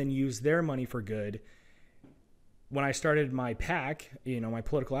they can then use their money for good. When I started my PAC, my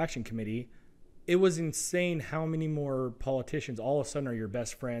political action committee, it was insane how many more politicians all of a sudden are your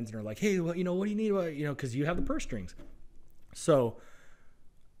best friends and are like, hey, well, what do you need? Because you have the purse strings. So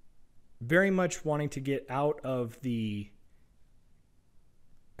very much wanting to get out of they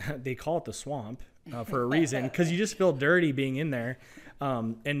call it the swamp for a reason, because you just feel dirty being in there,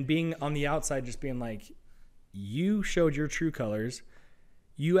 and being on the outside, just being like, you showed your true colors.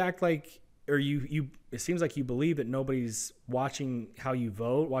 You act like, or you it seems like you believe that nobody's watching how you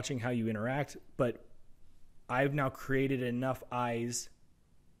vote, watching how you interact, but I've now created enough eyes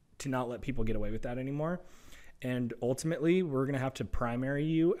to not let people get away with that anymore. And ultimately, we're going to have to primary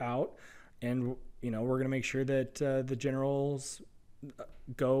you out, and we're going to make sure that the generals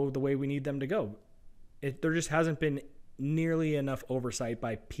go the way we need them to go. There just hasn't been nearly enough oversight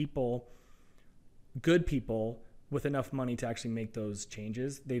by people, good people with enough money to actually make those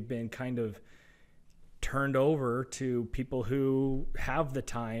changes. They've been kind of turned over to people who have the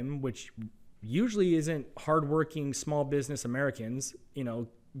time, which usually isn't hardworking small business Americans.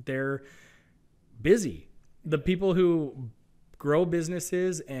 They're busy. The people who grow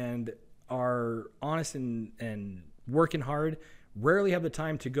businesses and are honest and working hard rarely have the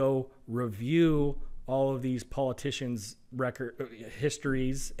time to go review all of these politicians'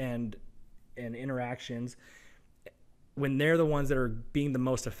 histories and interactions, when they're the ones that are being the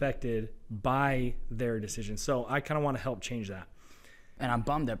most affected by their decisions. So I kind of want to help change that. And I'm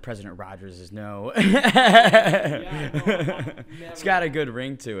bummed that President Rogers is no. It's got a good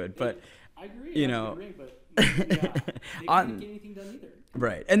ring to it, but I agree. you know, ring, but they couldn't get anything done either.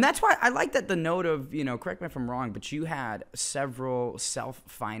 Right. And that's why I like that the note of, correct me if I'm wrong, but you had several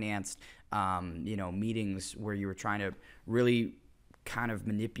self-financed, meetings where you were trying to really kind of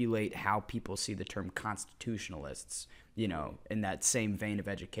manipulate how people see the term constitutionalists, in that same vein of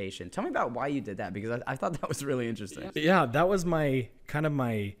education. Tell me about why you did that, because I thought that was really interesting. Yeah, that was my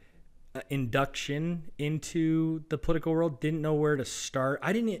induction into the political world. Didn't know where to start.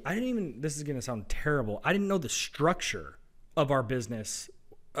 I didn't even, this is going to sound terrible, I didn't know the structure of our business,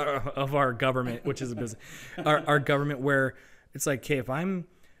 of our government, which is a business, our government, where it's like, okay, if I'm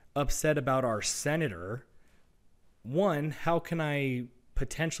upset about our senator, one, how can I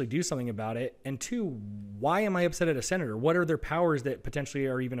potentially do something about it? And two, why am I upset at a senator? What are their powers that potentially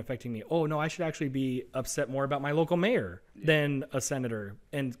are even affecting me? Oh no, I should actually be upset more about my local mayor than a senator.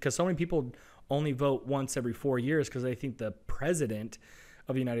 And because so many people only vote once every 4 years because they think the president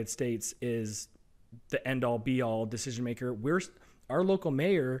of the United States is the end-all be-all decision maker. Our local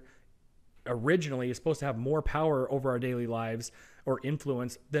mayor originally is supposed to have more power over our daily lives or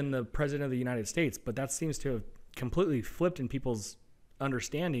influence than the president of the United States, but that seems to have completely flipped in people's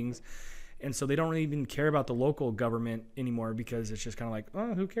understandings, and so they don't really even care about the local government anymore because it's just kind of like,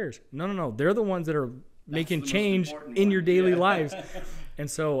 oh, who cares? No, they're the ones that are making change in your daily lives. And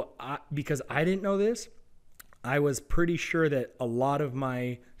so because I didn't know this, I was pretty sure that a lot of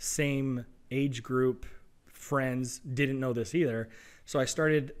my same age group friends didn't know this either. So I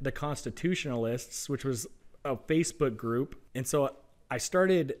started the Constitutionalists, which was a Facebook group. And so I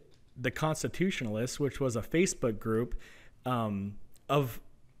started the Constitutionalists, which was a Facebook group of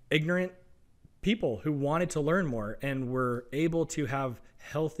ignorant people who wanted to learn more and were able to have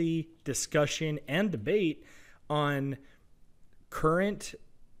healthy discussion and debate on current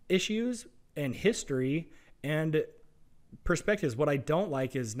issues and history and perspectives. What I don't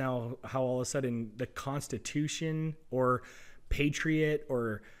like is now how all of a sudden the Constitution or patriot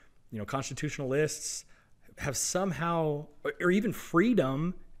or constitutionalists have somehow, or even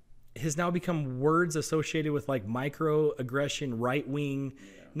freedom has now become words associated with like microaggression, right wing.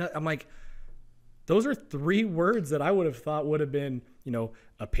 I'm like, those are 3 words that I would have thought would have been,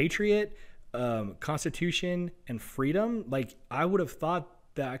 a patriot, Constitution, and freedom. Like I would have thought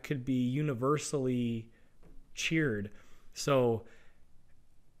that could be universally cheered. So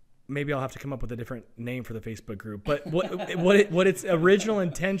maybe I'll have to come up with a different name for the Facebook group. But what its original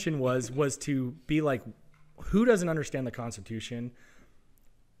intention was to be like, who doesn't understand the Constitution?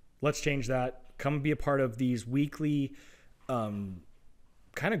 Let's change that. Come be a part of these weekly kind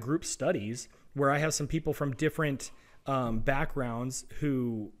of group studies where I have some people from different backgrounds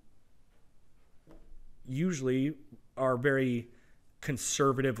who usually are very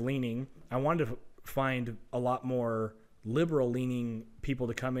conservative leaning. I wanted to find a lot more liberal leaning people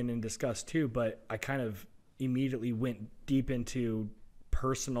to come in and discuss too, but I kind of immediately went deep into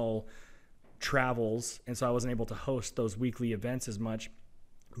personal travels, and so I wasn't able to host those weekly events as much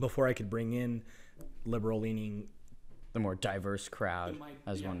before I could bring in liberal leaning, the more diverse crowd,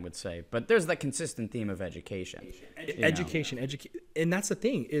 as one would say. But there's that consistent theme of education. Education. And that's the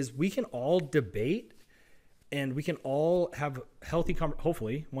thing, is we can all debate and we can all have healthy,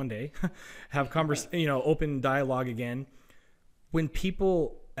 hopefully one day, have open dialogue again when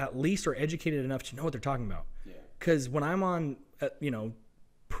people at least are educated enough to know what they're talking about. Because when I'm on,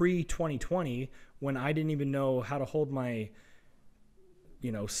 pre-2020, when I didn't even know how to hold my,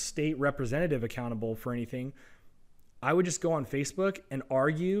 state representative accountable for anything, I would just go on Facebook and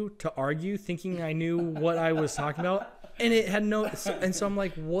argue, thinking I knew what I was talking about. And it had and so I'm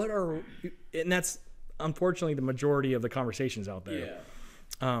like, and that's unfortunately the majority of the conversations out there.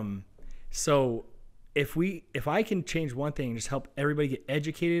 So if I can change one thing and just help everybody get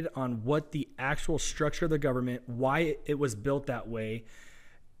educated on what the actual structure of the government, why it was built that way,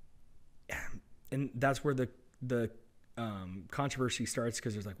 and that's where the controversy starts,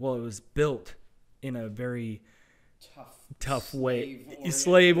 because there's like, well, it was built in a very tough way,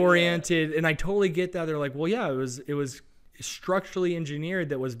 slave oriented, and I totally get that. They're like, well, yeah, it was structurally engineered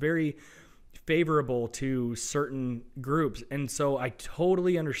that was very favorable to certain groups. And so I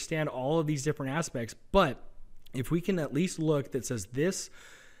totally understand all of these different aspects, but if we can at least look that says this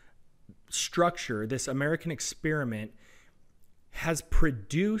structure, this American experiment has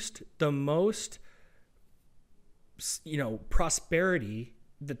produced the most, prosperity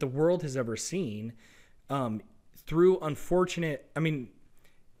that the world has ever seen, through unfortunate,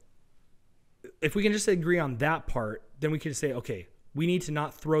 if we can just agree on that part, then we can say, okay, we need to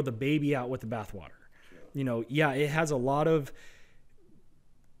not throw the baby out with the bathwater. It has a lot of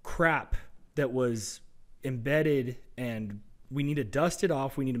crap that was embedded, and we need to dust it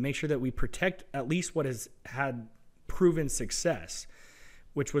off. We need to make sure that we protect at least what has had proven success.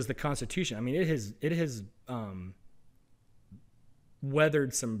 which was the Constitution. I mean, it has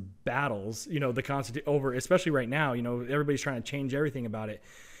weathered some battles, the Constitution over, especially right now, everybody's trying to change everything about it.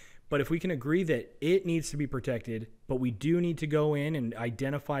 But if we can agree that it needs to be protected, but we do need to go in and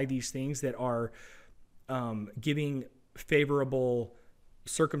identify these things that are giving favorable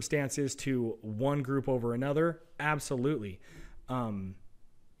circumstances to one group over another, absolutely.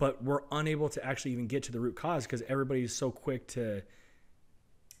 But we're unable to actually even get to the root cause because everybody's so quick to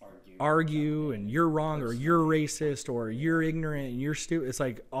argue and you're wrong or you're racist or you're ignorant and you're stupid. It's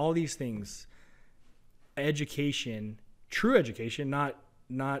like all these things. Education, true education,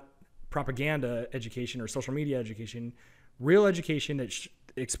 not propaganda education or social media education, real education that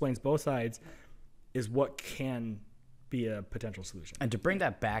explains both sides is what can be a potential solution. And to bring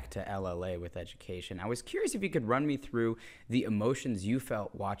that back to LLA with education, I was curious if you could run me through the emotions you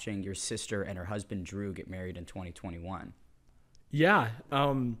felt watching your sister and her husband Drew get married in 2021. Yeah,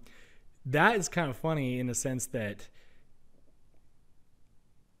 that is kind of funny in the sense that,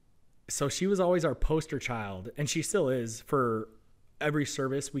 so she was always our poster child, and she still is for every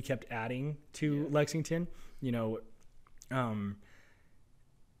service we kept adding to Lexington.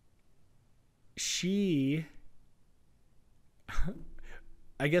 She,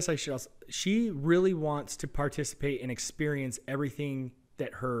 I guess I should also, she really wants to participate and experience everything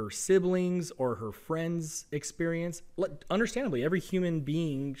that her siblings or her friends experience. Understandably, every human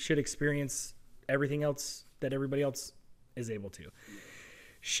being should experience everything else that everybody else is able to.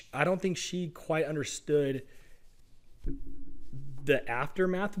 I don't think she quite understood the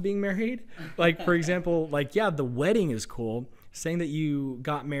aftermath of being married. Like, for example, the wedding is cool, saying that you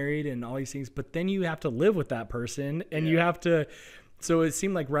got married and all these things, but then you have to live with that person and you have to, so it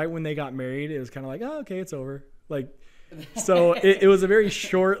seemed like right when they got married, it was kind of like, oh, okay, it's over. So it was a very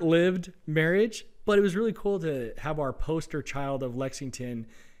short-lived marriage, but it was really cool to have our poster child of Lexington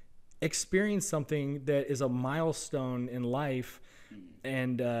experience something that is a milestone in life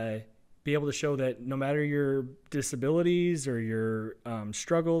and, be able to show that no matter your disabilities or your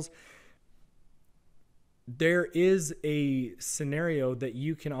struggles, there is a scenario that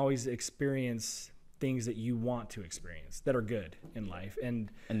you can always experience things that you want to experience that are good in life. And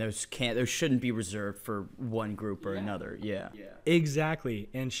those shouldn't be reserved for one group or another. Yeah. Exactly.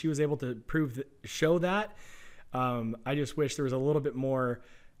 And she was able to show that. I just wish there was a little bit more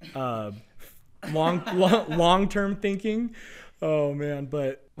long-term thinking. Oh man,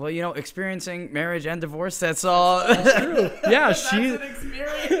 but well, experiencing marriage and divorce, that's all. That's true.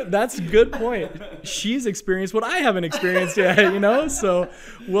 Yeah, that's a good point. She's experienced what I haven't experienced yet, so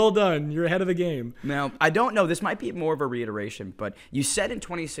well done. You're ahead of the game. Now, I don't know, this might be more of a reiteration, but you said in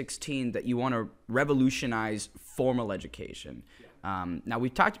 2016 that you want to revolutionize formal education. Now,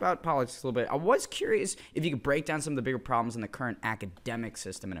 we've talked about politics a little bit. I was curious if you could break down some of the bigger problems in the current academic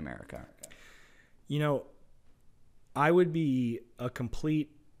system in America. I would be a complete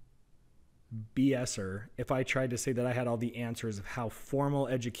BSer if I tried to say that I had all the answers of how formal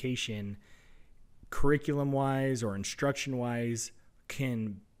education, curriculum-wise or instruction-wise,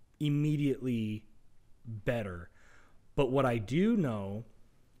 can immediately better. But what I do know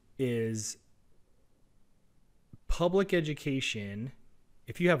is public education,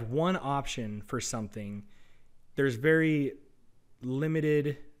 if you have one option for something, there's very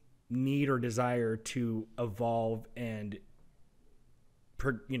limited need or desire to evolve and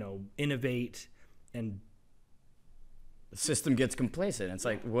innovate, and the system gets complacent. It's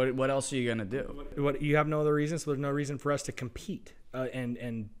like, what else are you gonna do? What, you have no other reason, so there's no reason for us to compete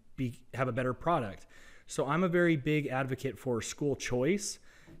and have a better product. So I'm a very big advocate for school choice,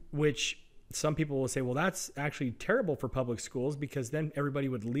 which some people will say, well, that's actually terrible for public schools because then everybody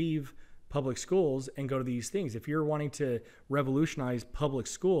would leave public schools and go to these things. If you're wanting to revolutionize public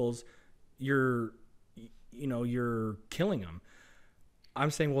schools, you're killing them. I'm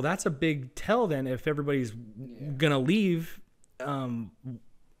saying, well, that's a big tell then if everybody's gonna leave.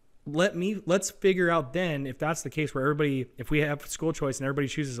 Let's figure out then, if that's the case where if we have school choice and everybody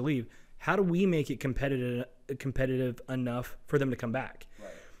chooses to leave, how do we make it competitive enough for them to come back? Right.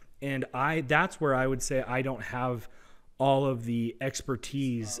 And that's where I would say I don't have all of the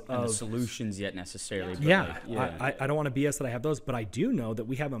expertise and the solutions yet necessarily. I don't want to BS that I have those, but I do know that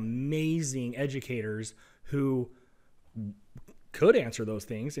we have amazing educators who could answer those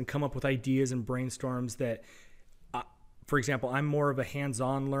things and come up with ideas and brainstorms that, for example, I'm more of a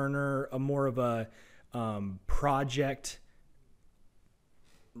hands-on learner, more of a project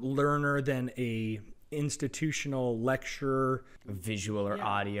learner than a institutional lecturer. Visual or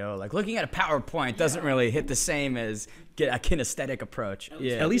audio, like looking at a PowerPoint doesn't really hit the same as get a kinesthetic approach.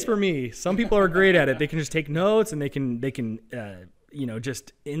 At least for me. Some people are great at it. They can just take notes and they can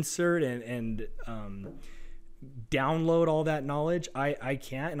just insert and download all that knowledge. I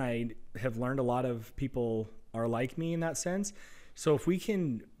can't, and I have learned a lot of people are like me in that sense. So if we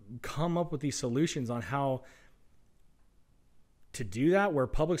can come up with these solutions on how to do that, where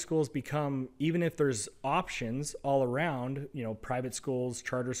public schools become, even if there's options all around, private schools,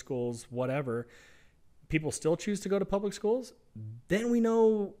 charter schools, whatever, people still choose to go to public schools, then we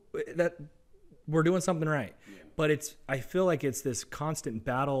know that we're doing something right. Yeah. But I feel like it's this constant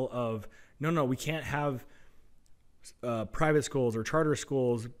battle of, no, we can't have private schools or charter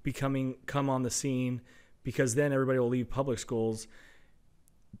schools come on the scene, because then everybody will leave public schools.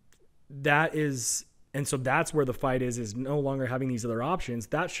 And so that's where the fight is no longer having these other options.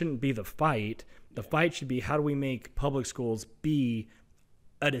 That shouldn't be the fight. The fight should be, how do we make public schools be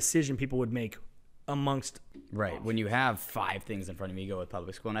a decision people would make amongst. Right. When you have 5 things in front of you, you go with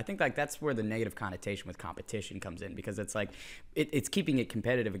public school. And I think that's where the negative connotation with competition comes in, because it's like, it's keeping it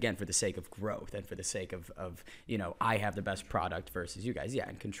competitive, again, for the sake of growth and for the sake of I have the best product versus you guys. Yeah.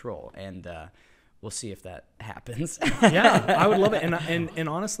 And control. And, we'll see if that happens. Yeah, I would love it. And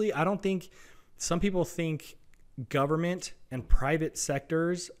honestly, I don't think, some people think government and private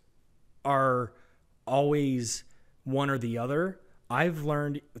sectors are always one or the other. I've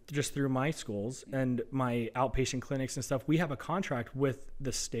learned just through my schools and my outpatient clinics and stuff, we have a contract with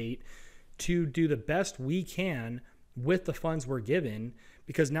the state to do the best we can with the funds we're given,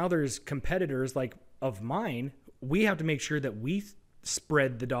 because now there's competitors like of mine. We have to make sure that we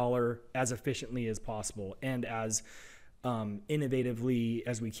spread the dollar as efficiently as possible and as innovatively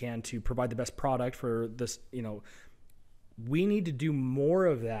as we can to provide the best product for this. We need to do more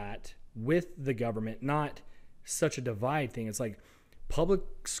of that with the government, not such a divide thing. It's like public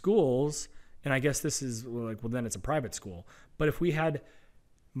schools, and I guess this is like, well, then it's a private school. But if we had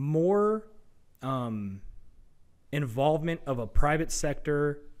more involvement of a private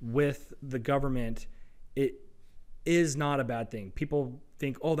sector with the government, it is not a bad thing. People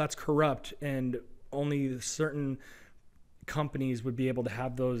think, oh, that's corrupt, and only certain companies would be able to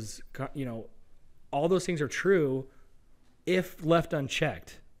have those, all those things are true if left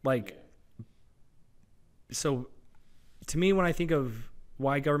unchecked. So to me, when I think of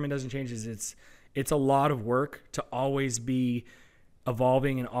why government doesn't change, is it's a lot of work to always be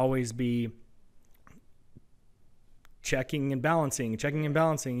evolving and always be checking and balancing. We got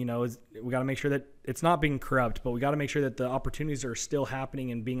to make sure that it's not being corrupt, but we got to make sure that the opportunities are still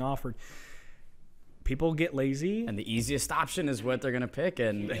happening and being offered. People get lazy, and the easiest option is what they're going to pick.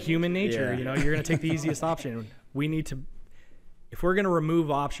 And human nature, you're going to take the easiest option. If we're going to remove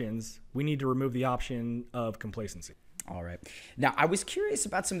options, we need to remove the option of complacency. All right. Now, I was curious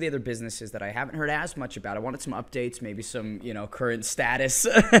about some of the other businesses that I haven't heard as much about. I wanted some updates, maybe some, current status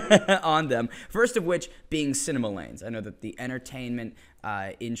on them. First of which being Cinema Lanes. I know that the entertainment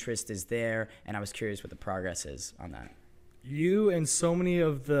interest is there, and I was curious what the progress is on that. You and so many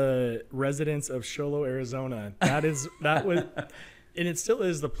of the residents of Sholo, Arizona, that was, and it still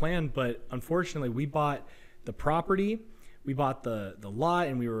is the plan, but unfortunately we bought the property, we bought the lot,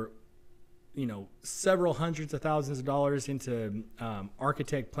 and we were, several hundreds of thousands of dollars into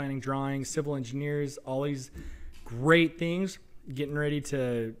architect, planning, drawing, civil engineers, all these great things, getting ready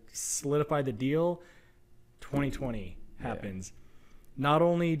to solidify the deal. 2020 happens. Yeah. Not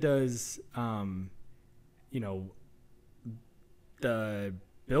only does, the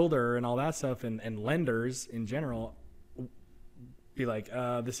builder and all that stuff and lenders in general be like,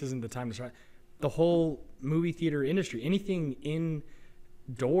 this isn't the time to try. The whole movie theater industry, anything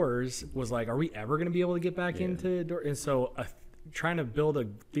indoors was like, are we ever going to be able to get back into door? And so trying to build a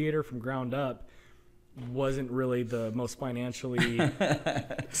theater from ground up wasn't really the most financially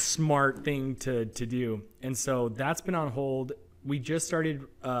smart thing to do. And so that's been on hold. We just started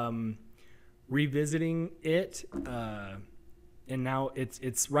revisiting it, and now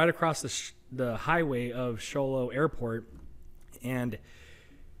it's right across the highway of Sholo Airport, and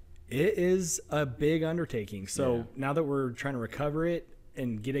it is a big undertaking. So now that we're trying to recover it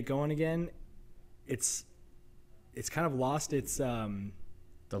and get it going again, it's kind of lost its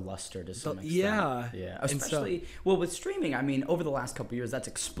the luster to some extent. Yeah. Especially, with streaming, I mean, over the last couple of years, that's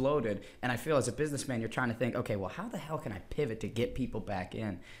exploded. And I feel as a businessman, you're trying to think, okay, well, how the hell can I pivot to get people back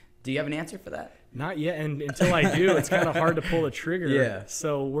in? Do you have an answer for that? Not yet. And until I do, it's kind of hard to pull the trigger. Yeah.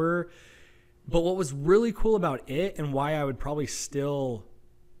 So but what was really cool about it, and why I would probably still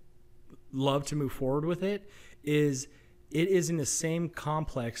love to move forward with it, is it is in the same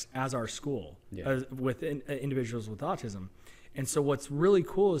complex as our school, with individuals with autism. And so what's really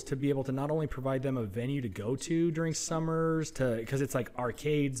cool is to be able to not only provide them a venue to go to during summers, because it's like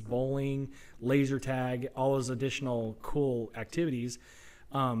arcades, bowling, laser tag, all those additional cool activities.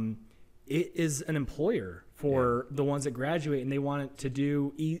 It is an employer for the ones that graduate and they want it to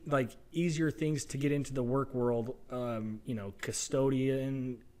do like easier things to get into the work world.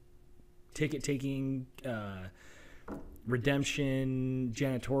 Custodian, ticket taking, redemption,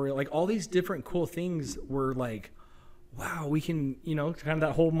 janitorial, like all these different cool things were like, wow, we can, kind of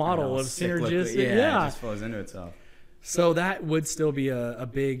that whole model of synergistic. It just flows into itself. So that would still be a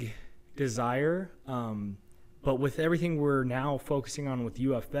big desire. But with everything we're now focusing on with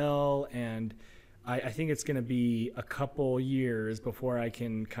UFL, and I think it's going to be a couple years before I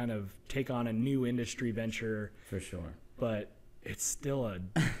can kind of take on a new industry venture. For sure. But it's still a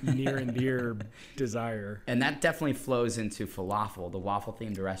near and dear desire. And that definitely flows into Falafel, the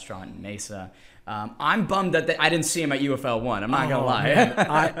waffle-themed restaurant in Mesa. I'm bummed that I didn't see him at UFL 1. I'm not going to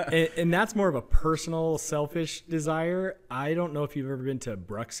lie. And that's more of a personal, selfish desire. I don't know if you've ever been to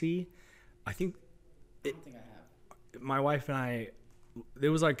Bruxy. I don't think I have. My wife and I, it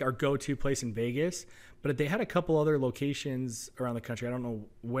was like our go-to place in Vegas. But they had a couple other locations around the country. I don't know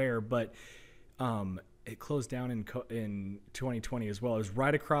where, but it closed down in 2020 as well. It was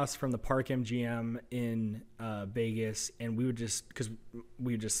right across from the Park MGM in Vegas, and we would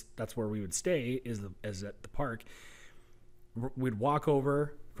that's where we would stay is at the park. We'd walk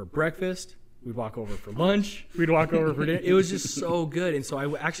over for breakfast, we'd walk over for lunch, we'd walk over for dinner. It was just so good. And so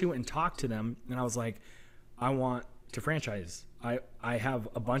I actually went and talked to them, and I was like, I want to franchise. I have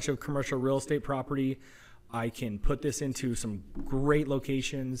a bunch of commercial real estate property. I can put this into some great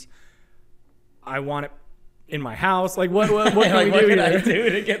locations. I want it in my house. Like what can we do? What can I do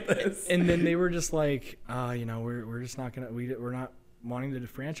to get this? And then they were just like, we're just not gonna, we're not wanting to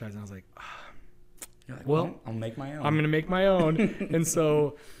franchise. And I was like, well, I'll make my own. I'm gonna make my own. And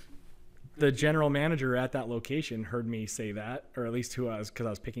so the general manager at that location heard me say that, or at least because I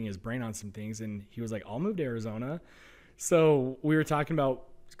was picking his brain on some things, and he was like, I'll move to Arizona. So we were talking about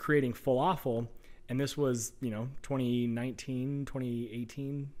creating Falafel, and this was 2019,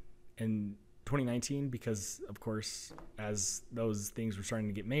 2018, and 2019, because of course, as those things were starting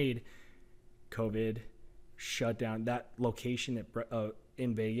to get made, COVID shut down. That location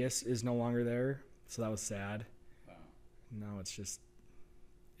in Vegas is no longer there, so that was sad. Wow. No, it's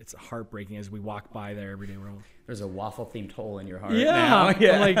heartbreaking as we walk by there every day. There's a waffle-themed hole in your heart. Yeah, I'm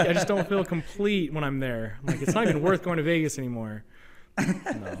like, I just don't feel complete when I'm there. I'm like, it's not even worth going to Vegas anymore.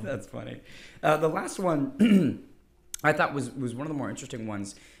 No. That's funny. The last one I thought was one of the more interesting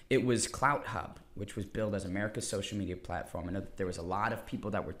ones. It was Clout Hub, which was billed as America's social media platform. I know that there was a lot of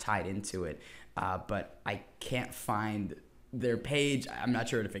people that were tied into it, but I can't find their page. I'm not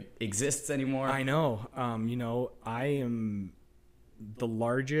sure if it exists anymore. I know. I am the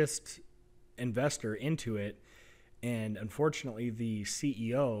largest investor into it, and unfortunately, the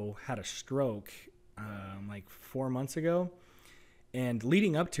CEO had a stroke like 4 months ago. And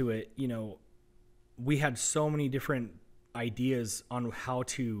leading up to it, we had so many different ideas on how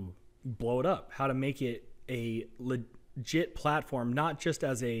to blow it up, how to make it a legit platform, not just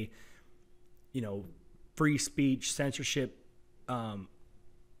as a, free speech, censorship,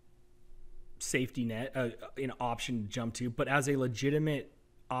 safety net, option to jump to, but as a legitimate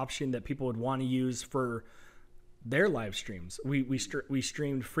option that people would want to use for their live streams. We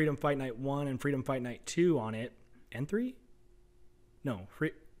streamed Freedom Fight Night 1 and Freedom Fight Night 2 on it, and 3? No,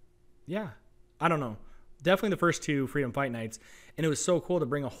 I don't know. Definitely the first 2 Freedom Fight Nights. And it was so cool to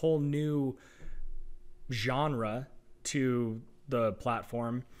bring a whole new genre to the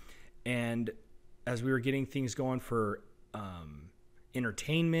platform. And as we were getting things going for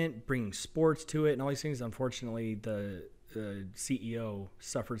entertainment, bringing sports to it and all these things, unfortunately, the CEO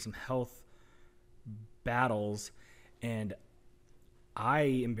suffered some health battles. And I,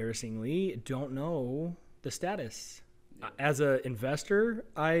 embarrassingly, don't know the status. As an investor,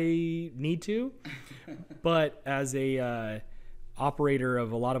 I need to, but as a operator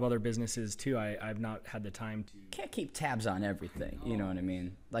of a lot of other businesses too, I've not had the time to. Can't keep tabs on everything, you know what I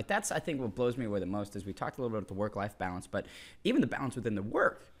mean? Like that's, I think, what blows me away the most is we talked a little bit about the work-life balance, but even the balance within the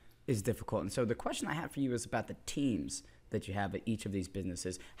work is difficult. And so the question I have for you is about the teams that you have at each of these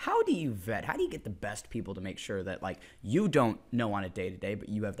businesses. How do you vet? How do you get the best people to make sure that like you don't know on a day-to-day, but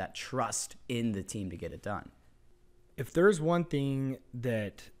you have that trust in the team to get it done? If there's one thing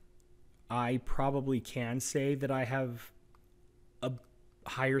that I probably can say that I have a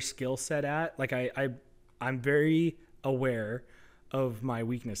higher skill set at, like I'm very aware of my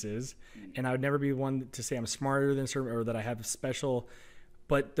weaknesses, and I would never be one to say I'm smarter than certain or that I have special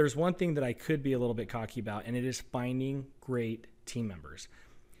But there's one thing that I could be a little bit cocky about, and it is finding great team members.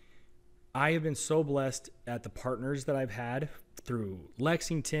 I have been so blessed at the partners that I've had through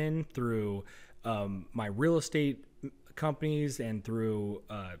Lexington, through my real estate companies, and through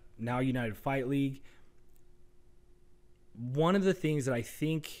now United Fight League. One of the things that I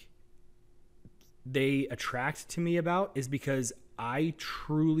think they attract to me about is because I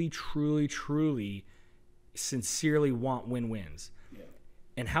truly, truly, truly, sincerely want win-wins. Yeah.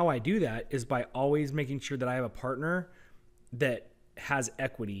 And how I do that is by always making sure that I have a partner that has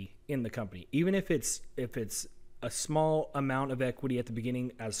equity in the company. Even if it's a small amount of equity at the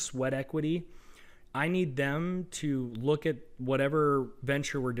beginning as sweat equity, I need them to look at whatever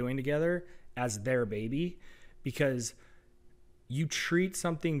venture we're doing together as their baby, because you treat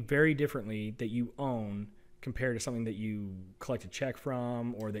something very differently that you own compared to something that you collect a check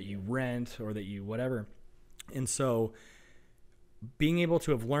from, or that you rent, or that you whatever. And so being able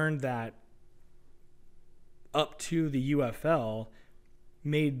to have learned that up to the UFL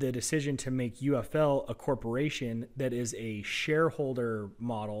made the decision to make UFL a corporation that is a shareholder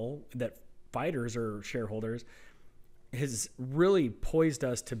model, that fighters are shareholders, has really poised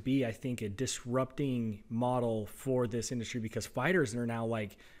us to be, I think, a disrupting model for this industry, because fighters are now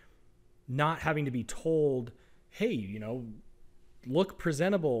like not having to be told, hey, you know, look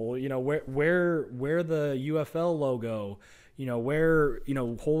presentable, you know, wear the UFL logo, you know,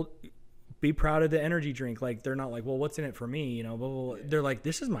 be proud of the energy drink. Like, they're not like, well, what's in it for me? You know, blah, blah, blah. They're like,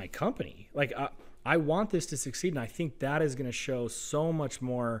 this is my company. Like, I want this to succeed. And I think that is going to show so much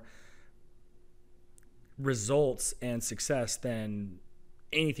more results and success than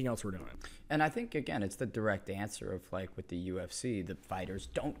anything else we're doing. And I think, again, it's the direct answer of, like, with the UFC, the fighters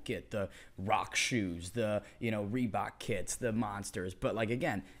don't get the Rock shoes, the, you know, Reebok kits, the monsters. But, like,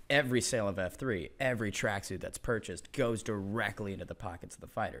 again, every sale of F3, every tracksuit that's purchased goes directly into the pockets of the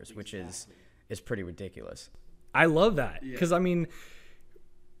fighters, which is pretty ridiculous. I love that, because, I mean,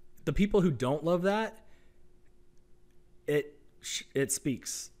 the people who don't love that, it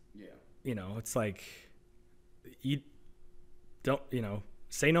speaks. Yeah. You know, it's like, you don't, you know,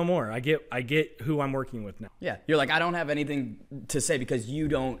 say no more. I get who I'm working with now. Yeah. You're like, I don't have anything to say because you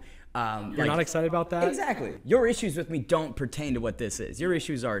don't. You're not excited about that? Exactly. Your issues with me don't pertain to what this is. Your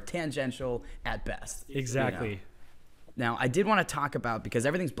issues are tangential at best. Exactly. You know? Now, I did want to talk about, because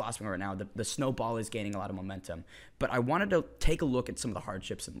everything's blossoming right now, the snowball is gaining a lot of momentum, but I wanted to take a look at some of the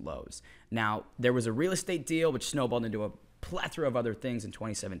hardships and lows. Now, there was a real estate deal which snowballed into a plethora of other things in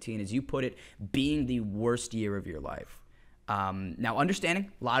 2017, as you put it, being the worst year of your life. Now,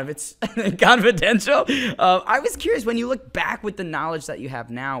 understanding a lot of it's confidential, I was curious, when you look back with the knowledge that you have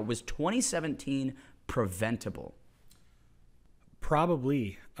now, was 2017 preventable?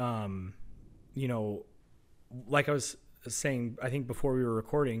 Probably. You know, like I was saying, I think before we were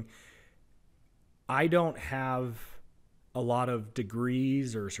recording, I don't have a lot of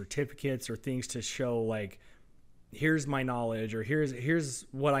degrees or certificates or things to show, like, here's my knowledge, or here's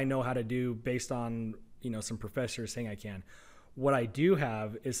what I know how to do based on, you know, some professors saying I can. What I do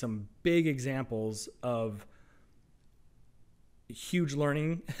have is some big examples of huge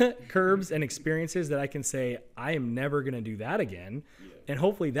learning curves and experiences that I can say, I am never going to do that again. Yeah. And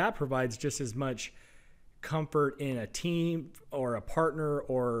hopefully that provides just as much comfort in a team or a partner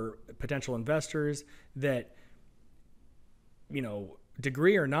or potential investors that, you know,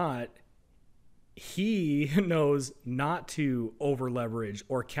 degree or not, he knows not to over leverage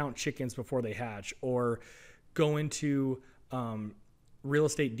or count chickens before they hatch, or go into real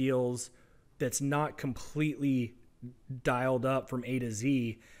estate deals that's not completely dialed up from A to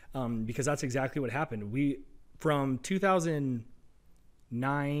Z, because that's exactly what happened. We, from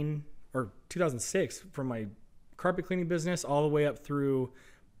 2009 or 2006, from my carpet cleaning business all the way up through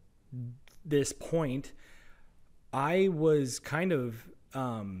this point, I was kind of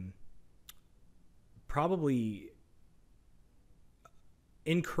probably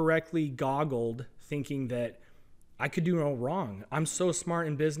incorrectly goggled, thinking that I could do no wrong. I'm so smart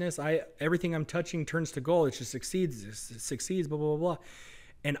in business. Everything I'm touching turns to gold. It just succeeds, blah, blah, blah, blah.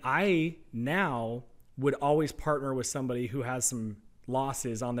 And I now would always partner with somebody who has some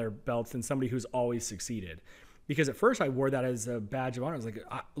losses on their belts than somebody who's always succeeded. Because at first I wore that as a badge of honor. I was like,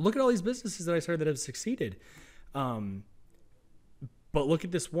 look at all these businesses that I started that have succeeded. But look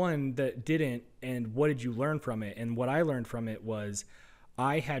at this one that didn't, and what did you learn from it? And what I learned from it was,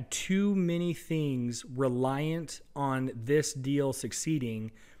 I had too many things reliant on this deal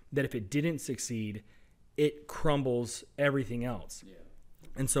succeeding, that if it didn't succeed, it crumbles everything else. Yeah.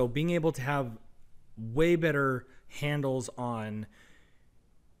 And so being able to have way better handles on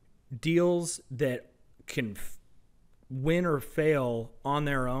deals that can win or fail on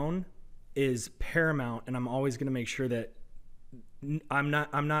their own is paramount, and I'm always going to make sure that I'm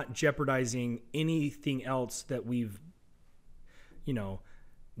not jeopardizing anything else that we've,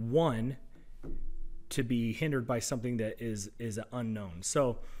 won to be hindered by something that is unknown.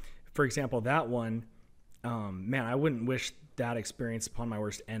 So, for example, that one, man, I wouldn't wish that experience upon my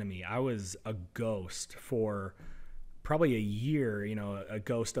worst enemy. I was a ghost for probably a year, a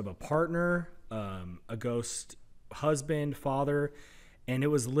ghost of a partner, a ghost husband, father, and it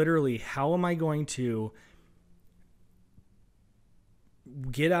was literally, how am I going to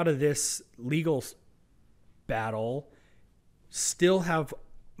get out of this legal battle, still have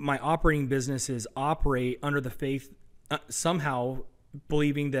my operating businesses operate under the faith, somehow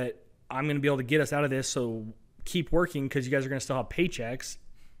believing that I'm going to be able to get us out of this. So keep working because you guys are going to still have paychecks,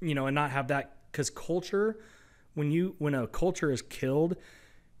 and not have that, because culture, when a culture is killed,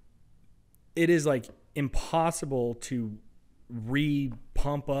 it is like impossible to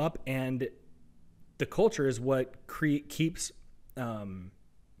re-pump up, and the culture is what keeps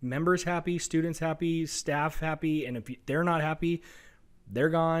members happy, students happy, staff happy, and if they're not happy, they're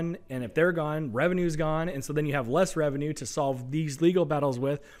gone, and if they're gone, revenue's gone, and so then you have less revenue to solve these legal battles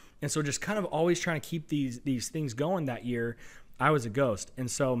with, and so just kind of always trying to keep these things going. That year, I was a ghost, and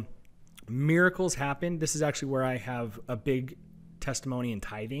so miracles happen. This is actually where I have a big testimony in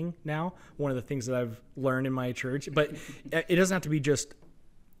tithing now, one of the things that I've learned in my church, but it doesn't have to be just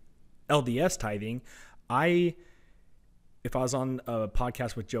LDS tithing. If I was on a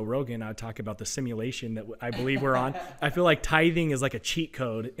podcast with Joe Rogan, I would talk about the simulation that I believe we're on. I feel like tithing is like a cheat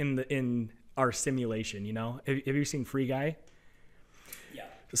code in our simulation, Have you seen Free Guy? Yeah.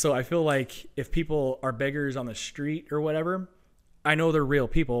 So I feel like if people are beggars on the street or whatever, I know they're real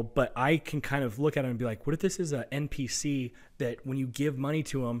people, but I can kind of look at them and be like, what if this is an NPC that when you give money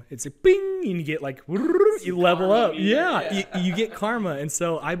to them, it's like bing, and you get like, you level up. Yeah. You get karma. And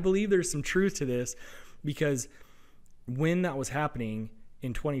so I believe there's some truth to this, because when that was happening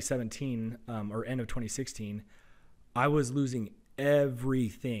in 2017 or end of 2016, I was losing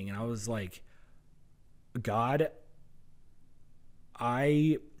everything. And I was like, God,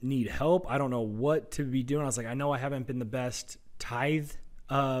 I need help. I don't know what to be doing. I was like, I know I haven't been the best tithe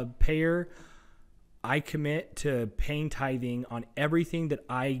payer. I commit to paying tithing on everything that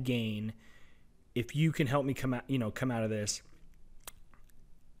I gain. If you can help me come out of this.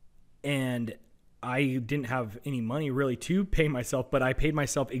 And I didn't have any money really to pay myself, but I paid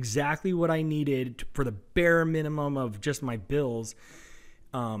myself exactly what I needed for the bare minimum of just my bills.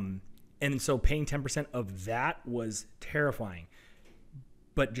 And so paying 10% of that was terrifying,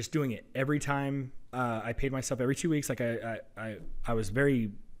 but just doing it every time. I paid myself every 2 weeks. Like I was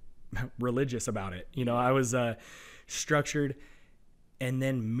very religious about it. I was structured, and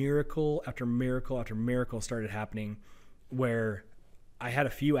then miracle after miracle after miracle started happening, where I had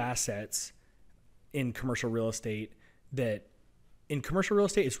a few assets in commercial real estate that in commercial real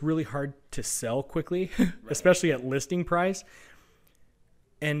estate, it's really hard to sell quickly, right, especially at listing price.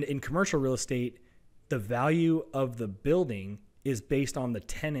 And in commercial real estate, the value of the building is based on the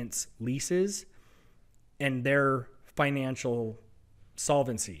tenant's leases and their financial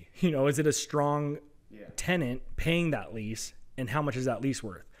solvency. Is it a strong tenant paying that lease, and how much is that lease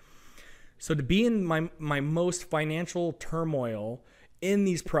worth? So to be in my most financial turmoil in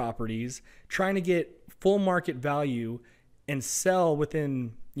these properties, trying to get full market value and sell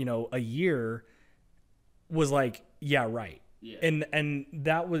within, a year, was like, yeah, right. Yeah. And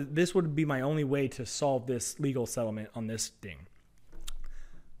this would be my only way to solve this legal settlement on this thing.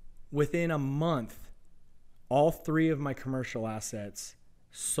 Within a month, all 3 of my commercial assets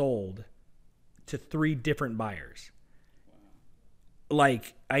sold to 3 different buyers. Wow.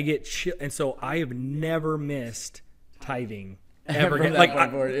 Like, I get and so I have never missed tithing ever again.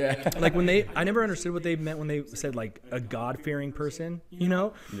 Like when I never understood what they meant when they said like a God-fearing person,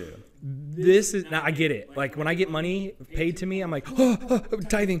 Yeah. This is, now I get it. Like when I get money paid to me, I'm like,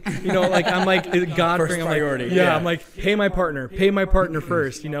 tithing, like I'm like God-fearing. Priority. Like, yeah. I'm like, pay my partner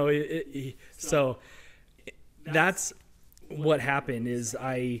first, So that's what happened is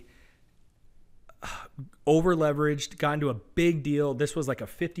I over leveraged, got into a big deal. This was like a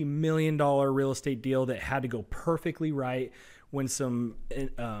 $50 million real estate deal that had to go perfectly right. When some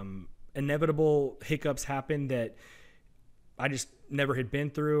inevitable hiccups happened that I just never had been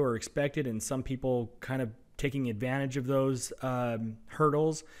through or expected, and some people kind of taking advantage of those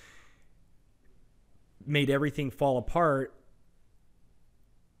hurdles, made everything fall apart.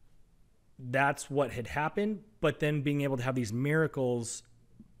 That's what had happened. But then being able to have these miracles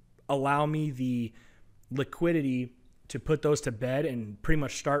allow me the liquidity to put those to bed and pretty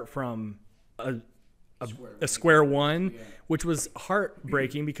much start from a square one, which was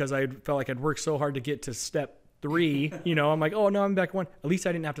heartbreaking because I felt like I'd worked so hard to get to step 3. You know, I'm like, oh no, I'm back 1. At least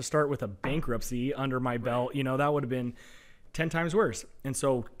I didn't have to start with a bankruptcy under my belt. You know, that would have been 10 times worse. And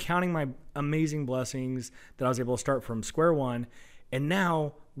so counting my amazing blessings that I was able to start from square 1, and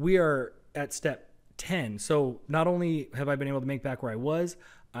now we are at step 10. So not only have I been able to make back where I was,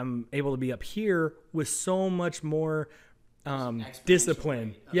 I'm able to be up here with so much more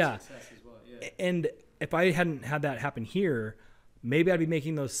discipline. Yeah. And if I hadn't had that happen here, maybe I'd be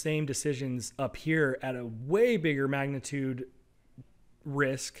making those same decisions up here at a way bigger magnitude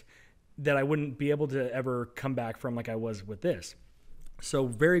risk that I wouldn't be able to ever come back from like I was with this. So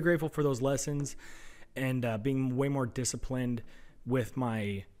very grateful for those lessons and being way more disciplined with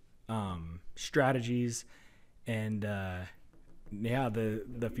my strategies. And yeah,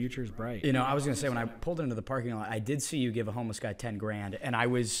 the future is bright. You know, I was going to say, when I pulled into the parking lot, I did see you give a homeless guy 10 grand, and I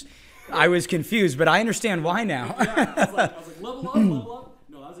was confused, but I understand why now. Yeah, I was like, level up.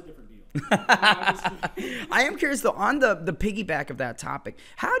 No, that was a different deal. I am curious, though, on the piggyback of that topic,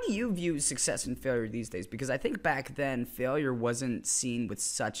 how do you view success and failure these days? Because I think back then, failure wasn't seen with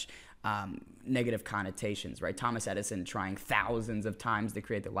such negative connotations, right? Thomas Edison trying thousands of times to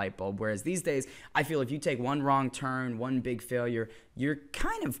create the light bulb, whereas these days, I feel if you take one wrong turn, one big failure, you're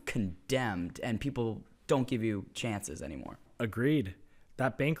kind of condemned, and people don't give you chances anymore. Agreed.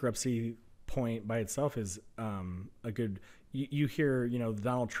 That bankruptcy point by itself is a good. You hear, you know,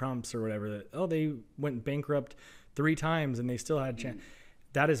 Donald Trump's or whatever, that, oh, they went bankrupt 3 times and they still had a chance.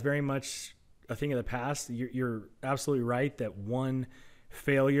 That is very much a thing of the past. You're absolutely right that one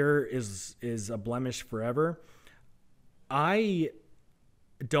failure is a blemish forever. I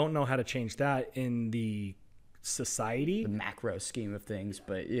don't know how to change that in the society, the macro scheme of things,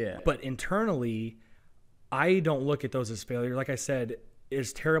 but yeah. But internally, I don't look at those as failure. Like I said,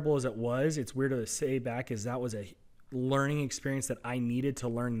 as terrible as it was, it's weird to say back as that was a learning experience that I needed to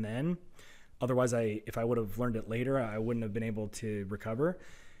learn then. Otherwise, if I would have learned it later, I wouldn't have been able to recover.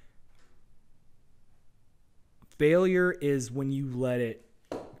 Failure is when you let it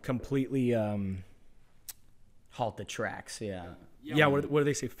completely halt the tracks. Yeah. Yeah. What do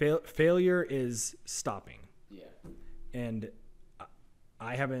they say? Failure is stopping. Yeah. And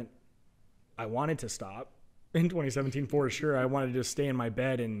I wanted to stop in 2017 for sure. I wanted to just stay in my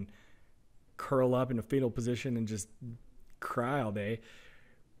bed and curl up in a fetal position and just cry all day.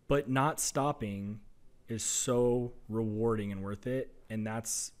 But not stopping is so rewarding and worth it. And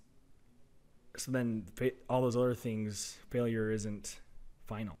so then all those other things, failure isn't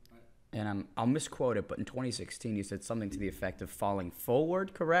final. And I'll misquote it, but in 2016 you said something to the effect of falling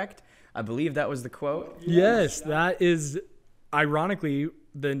forward, correct? I believe that was the quote. Yes, that is ironically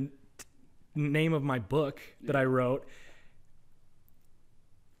the name of my book that I wrote.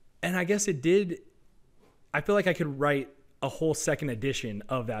 And I guess it did. I feel like I could write a whole second edition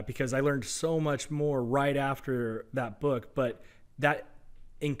of that because I learned so much more right after that book, but that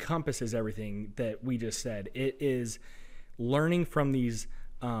encompasses everything that we just said. It is learning from these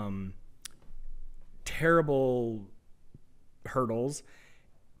terrible hurdles,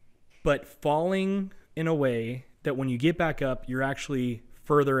 but falling in a way that when you get back up, you're actually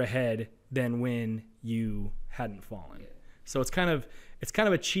further ahead than when you hadn't fallen. So it's kind of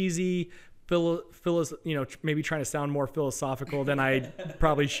a cheesy, maybe trying to sound more philosophical than I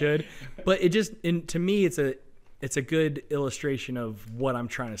probably should, but to me, it's a good illustration of what I'm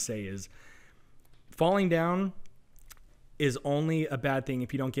trying to say is falling down is only a bad thing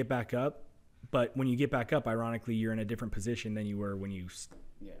if you don't get back up. But when you get back up, ironically, you're in a different position than you were when you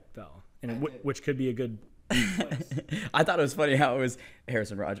fell, and which could be a good place. I thought it was funny how it was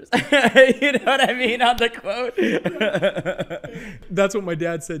Harrison Rogers. You know what I mean on the quote? That's what my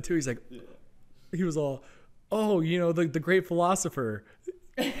dad said too. He's like, he was all, oh, you know, the great philosopher.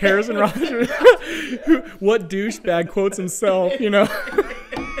 Harrison Rogers. What douchebag quotes himself, you know?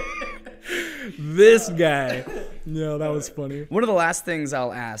 This guy. No, that was funny. One of the last things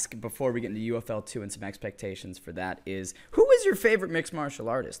I'll ask before we get into UFL 2 and some expectations for that is, who is your favorite mixed martial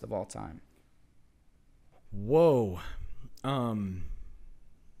artist of all time? Whoa. You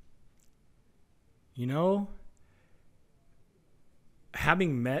know,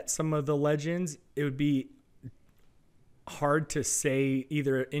 having met some of the legends, it would be hard to say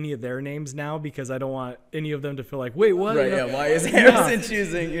either any of their names now because I don't want any of them to feel like, wait, what? Right, yeah, why is Harrison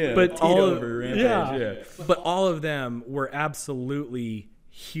choosing but Rampage? But all of them were absolutely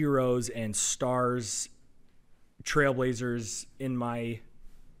heroes and stars, trailblazers in my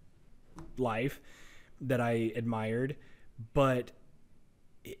life that I admired. But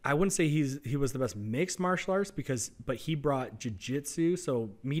I wouldn't say he was the best mixed martial arts but he brought jiu-jitsu. So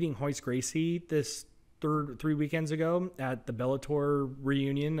meeting Hoist Gracie this 3 weekends ago at the Bellator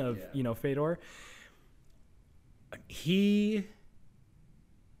reunion of Fedor.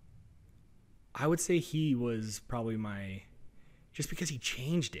 I would say he was probably just because he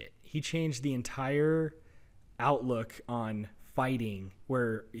changed it. He changed the entire outlook on fighting,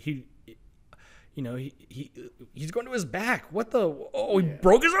 where he's going to his back. He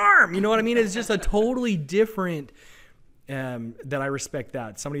broke his arm. You know what I mean? It's just a totally different, that I respect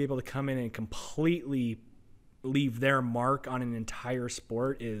that. Somebody able to come in and completely leave their mark on an entire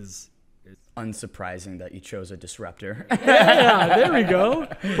sport is unsurprising that you chose a disruptor. Yeah, there we go.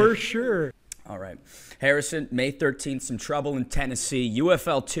 For sure. All right. Harrison, May 13th, some trouble in Tennessee,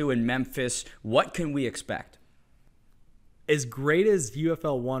 UFL 2 in Memphis. What can we expect? As great as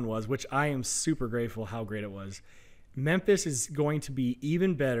UFL 1 was, which I am super grateful how great it was, Memphis is going to be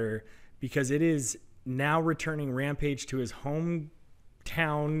even better because it is now returning Rampage to his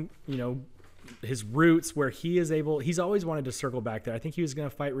hometown, his roots, where he's always wanted to circle back there. I think he was going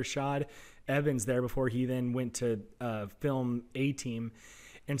to fight Rashad Evans there before he then went to film A-Team.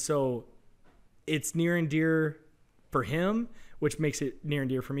 And so it's near and dear for him, which makes it near and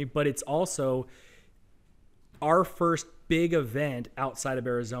dear for me. But it's also our first big event outside of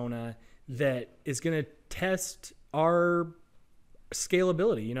Arizona that is going to test our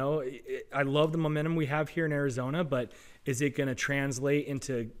scalability. I love the momentum we have here in Arizona, but is it going to translate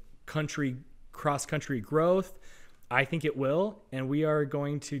into cross-country growth? I think it will, and we are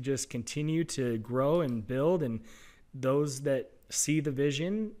going to just continue to grow and build, and those that see the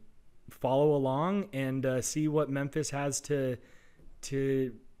vision follow along and see what Memphis has to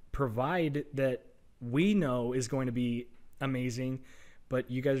provide that we know is going to be amazing.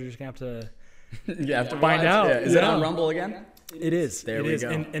 But you guys are just going to have to find out. Yeah. Is it on Rumble again? It is. There we go.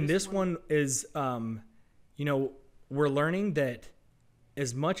 And this one is, we're learning that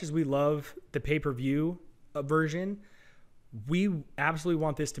as much as we love the pay-per-view version, we absolutely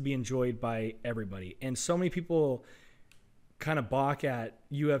want this to be enjoyed by everybody. And so many people kind of balk at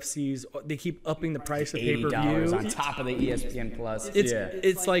UFC's. They keep upping the price of pay-per-view $80 on top of the ESPN Plus.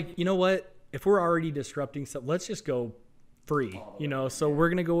 It's like, you know what? If we're already disrupting stuff, let's just go free. So we're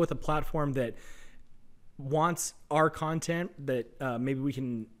gonna go with a platform that wants our content that maybe we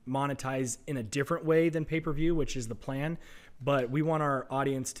can monetize in a different way than pay-per-view, which is the plan. But we want our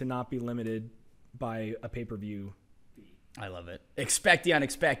audience to not be limited by a pay-per-view. I love it. Expect the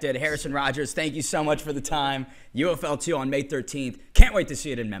unexpected. Harrison Rogers, thank you so much for the time. UFL 2 on May 13th. Can't wait to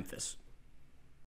see it in Memphis.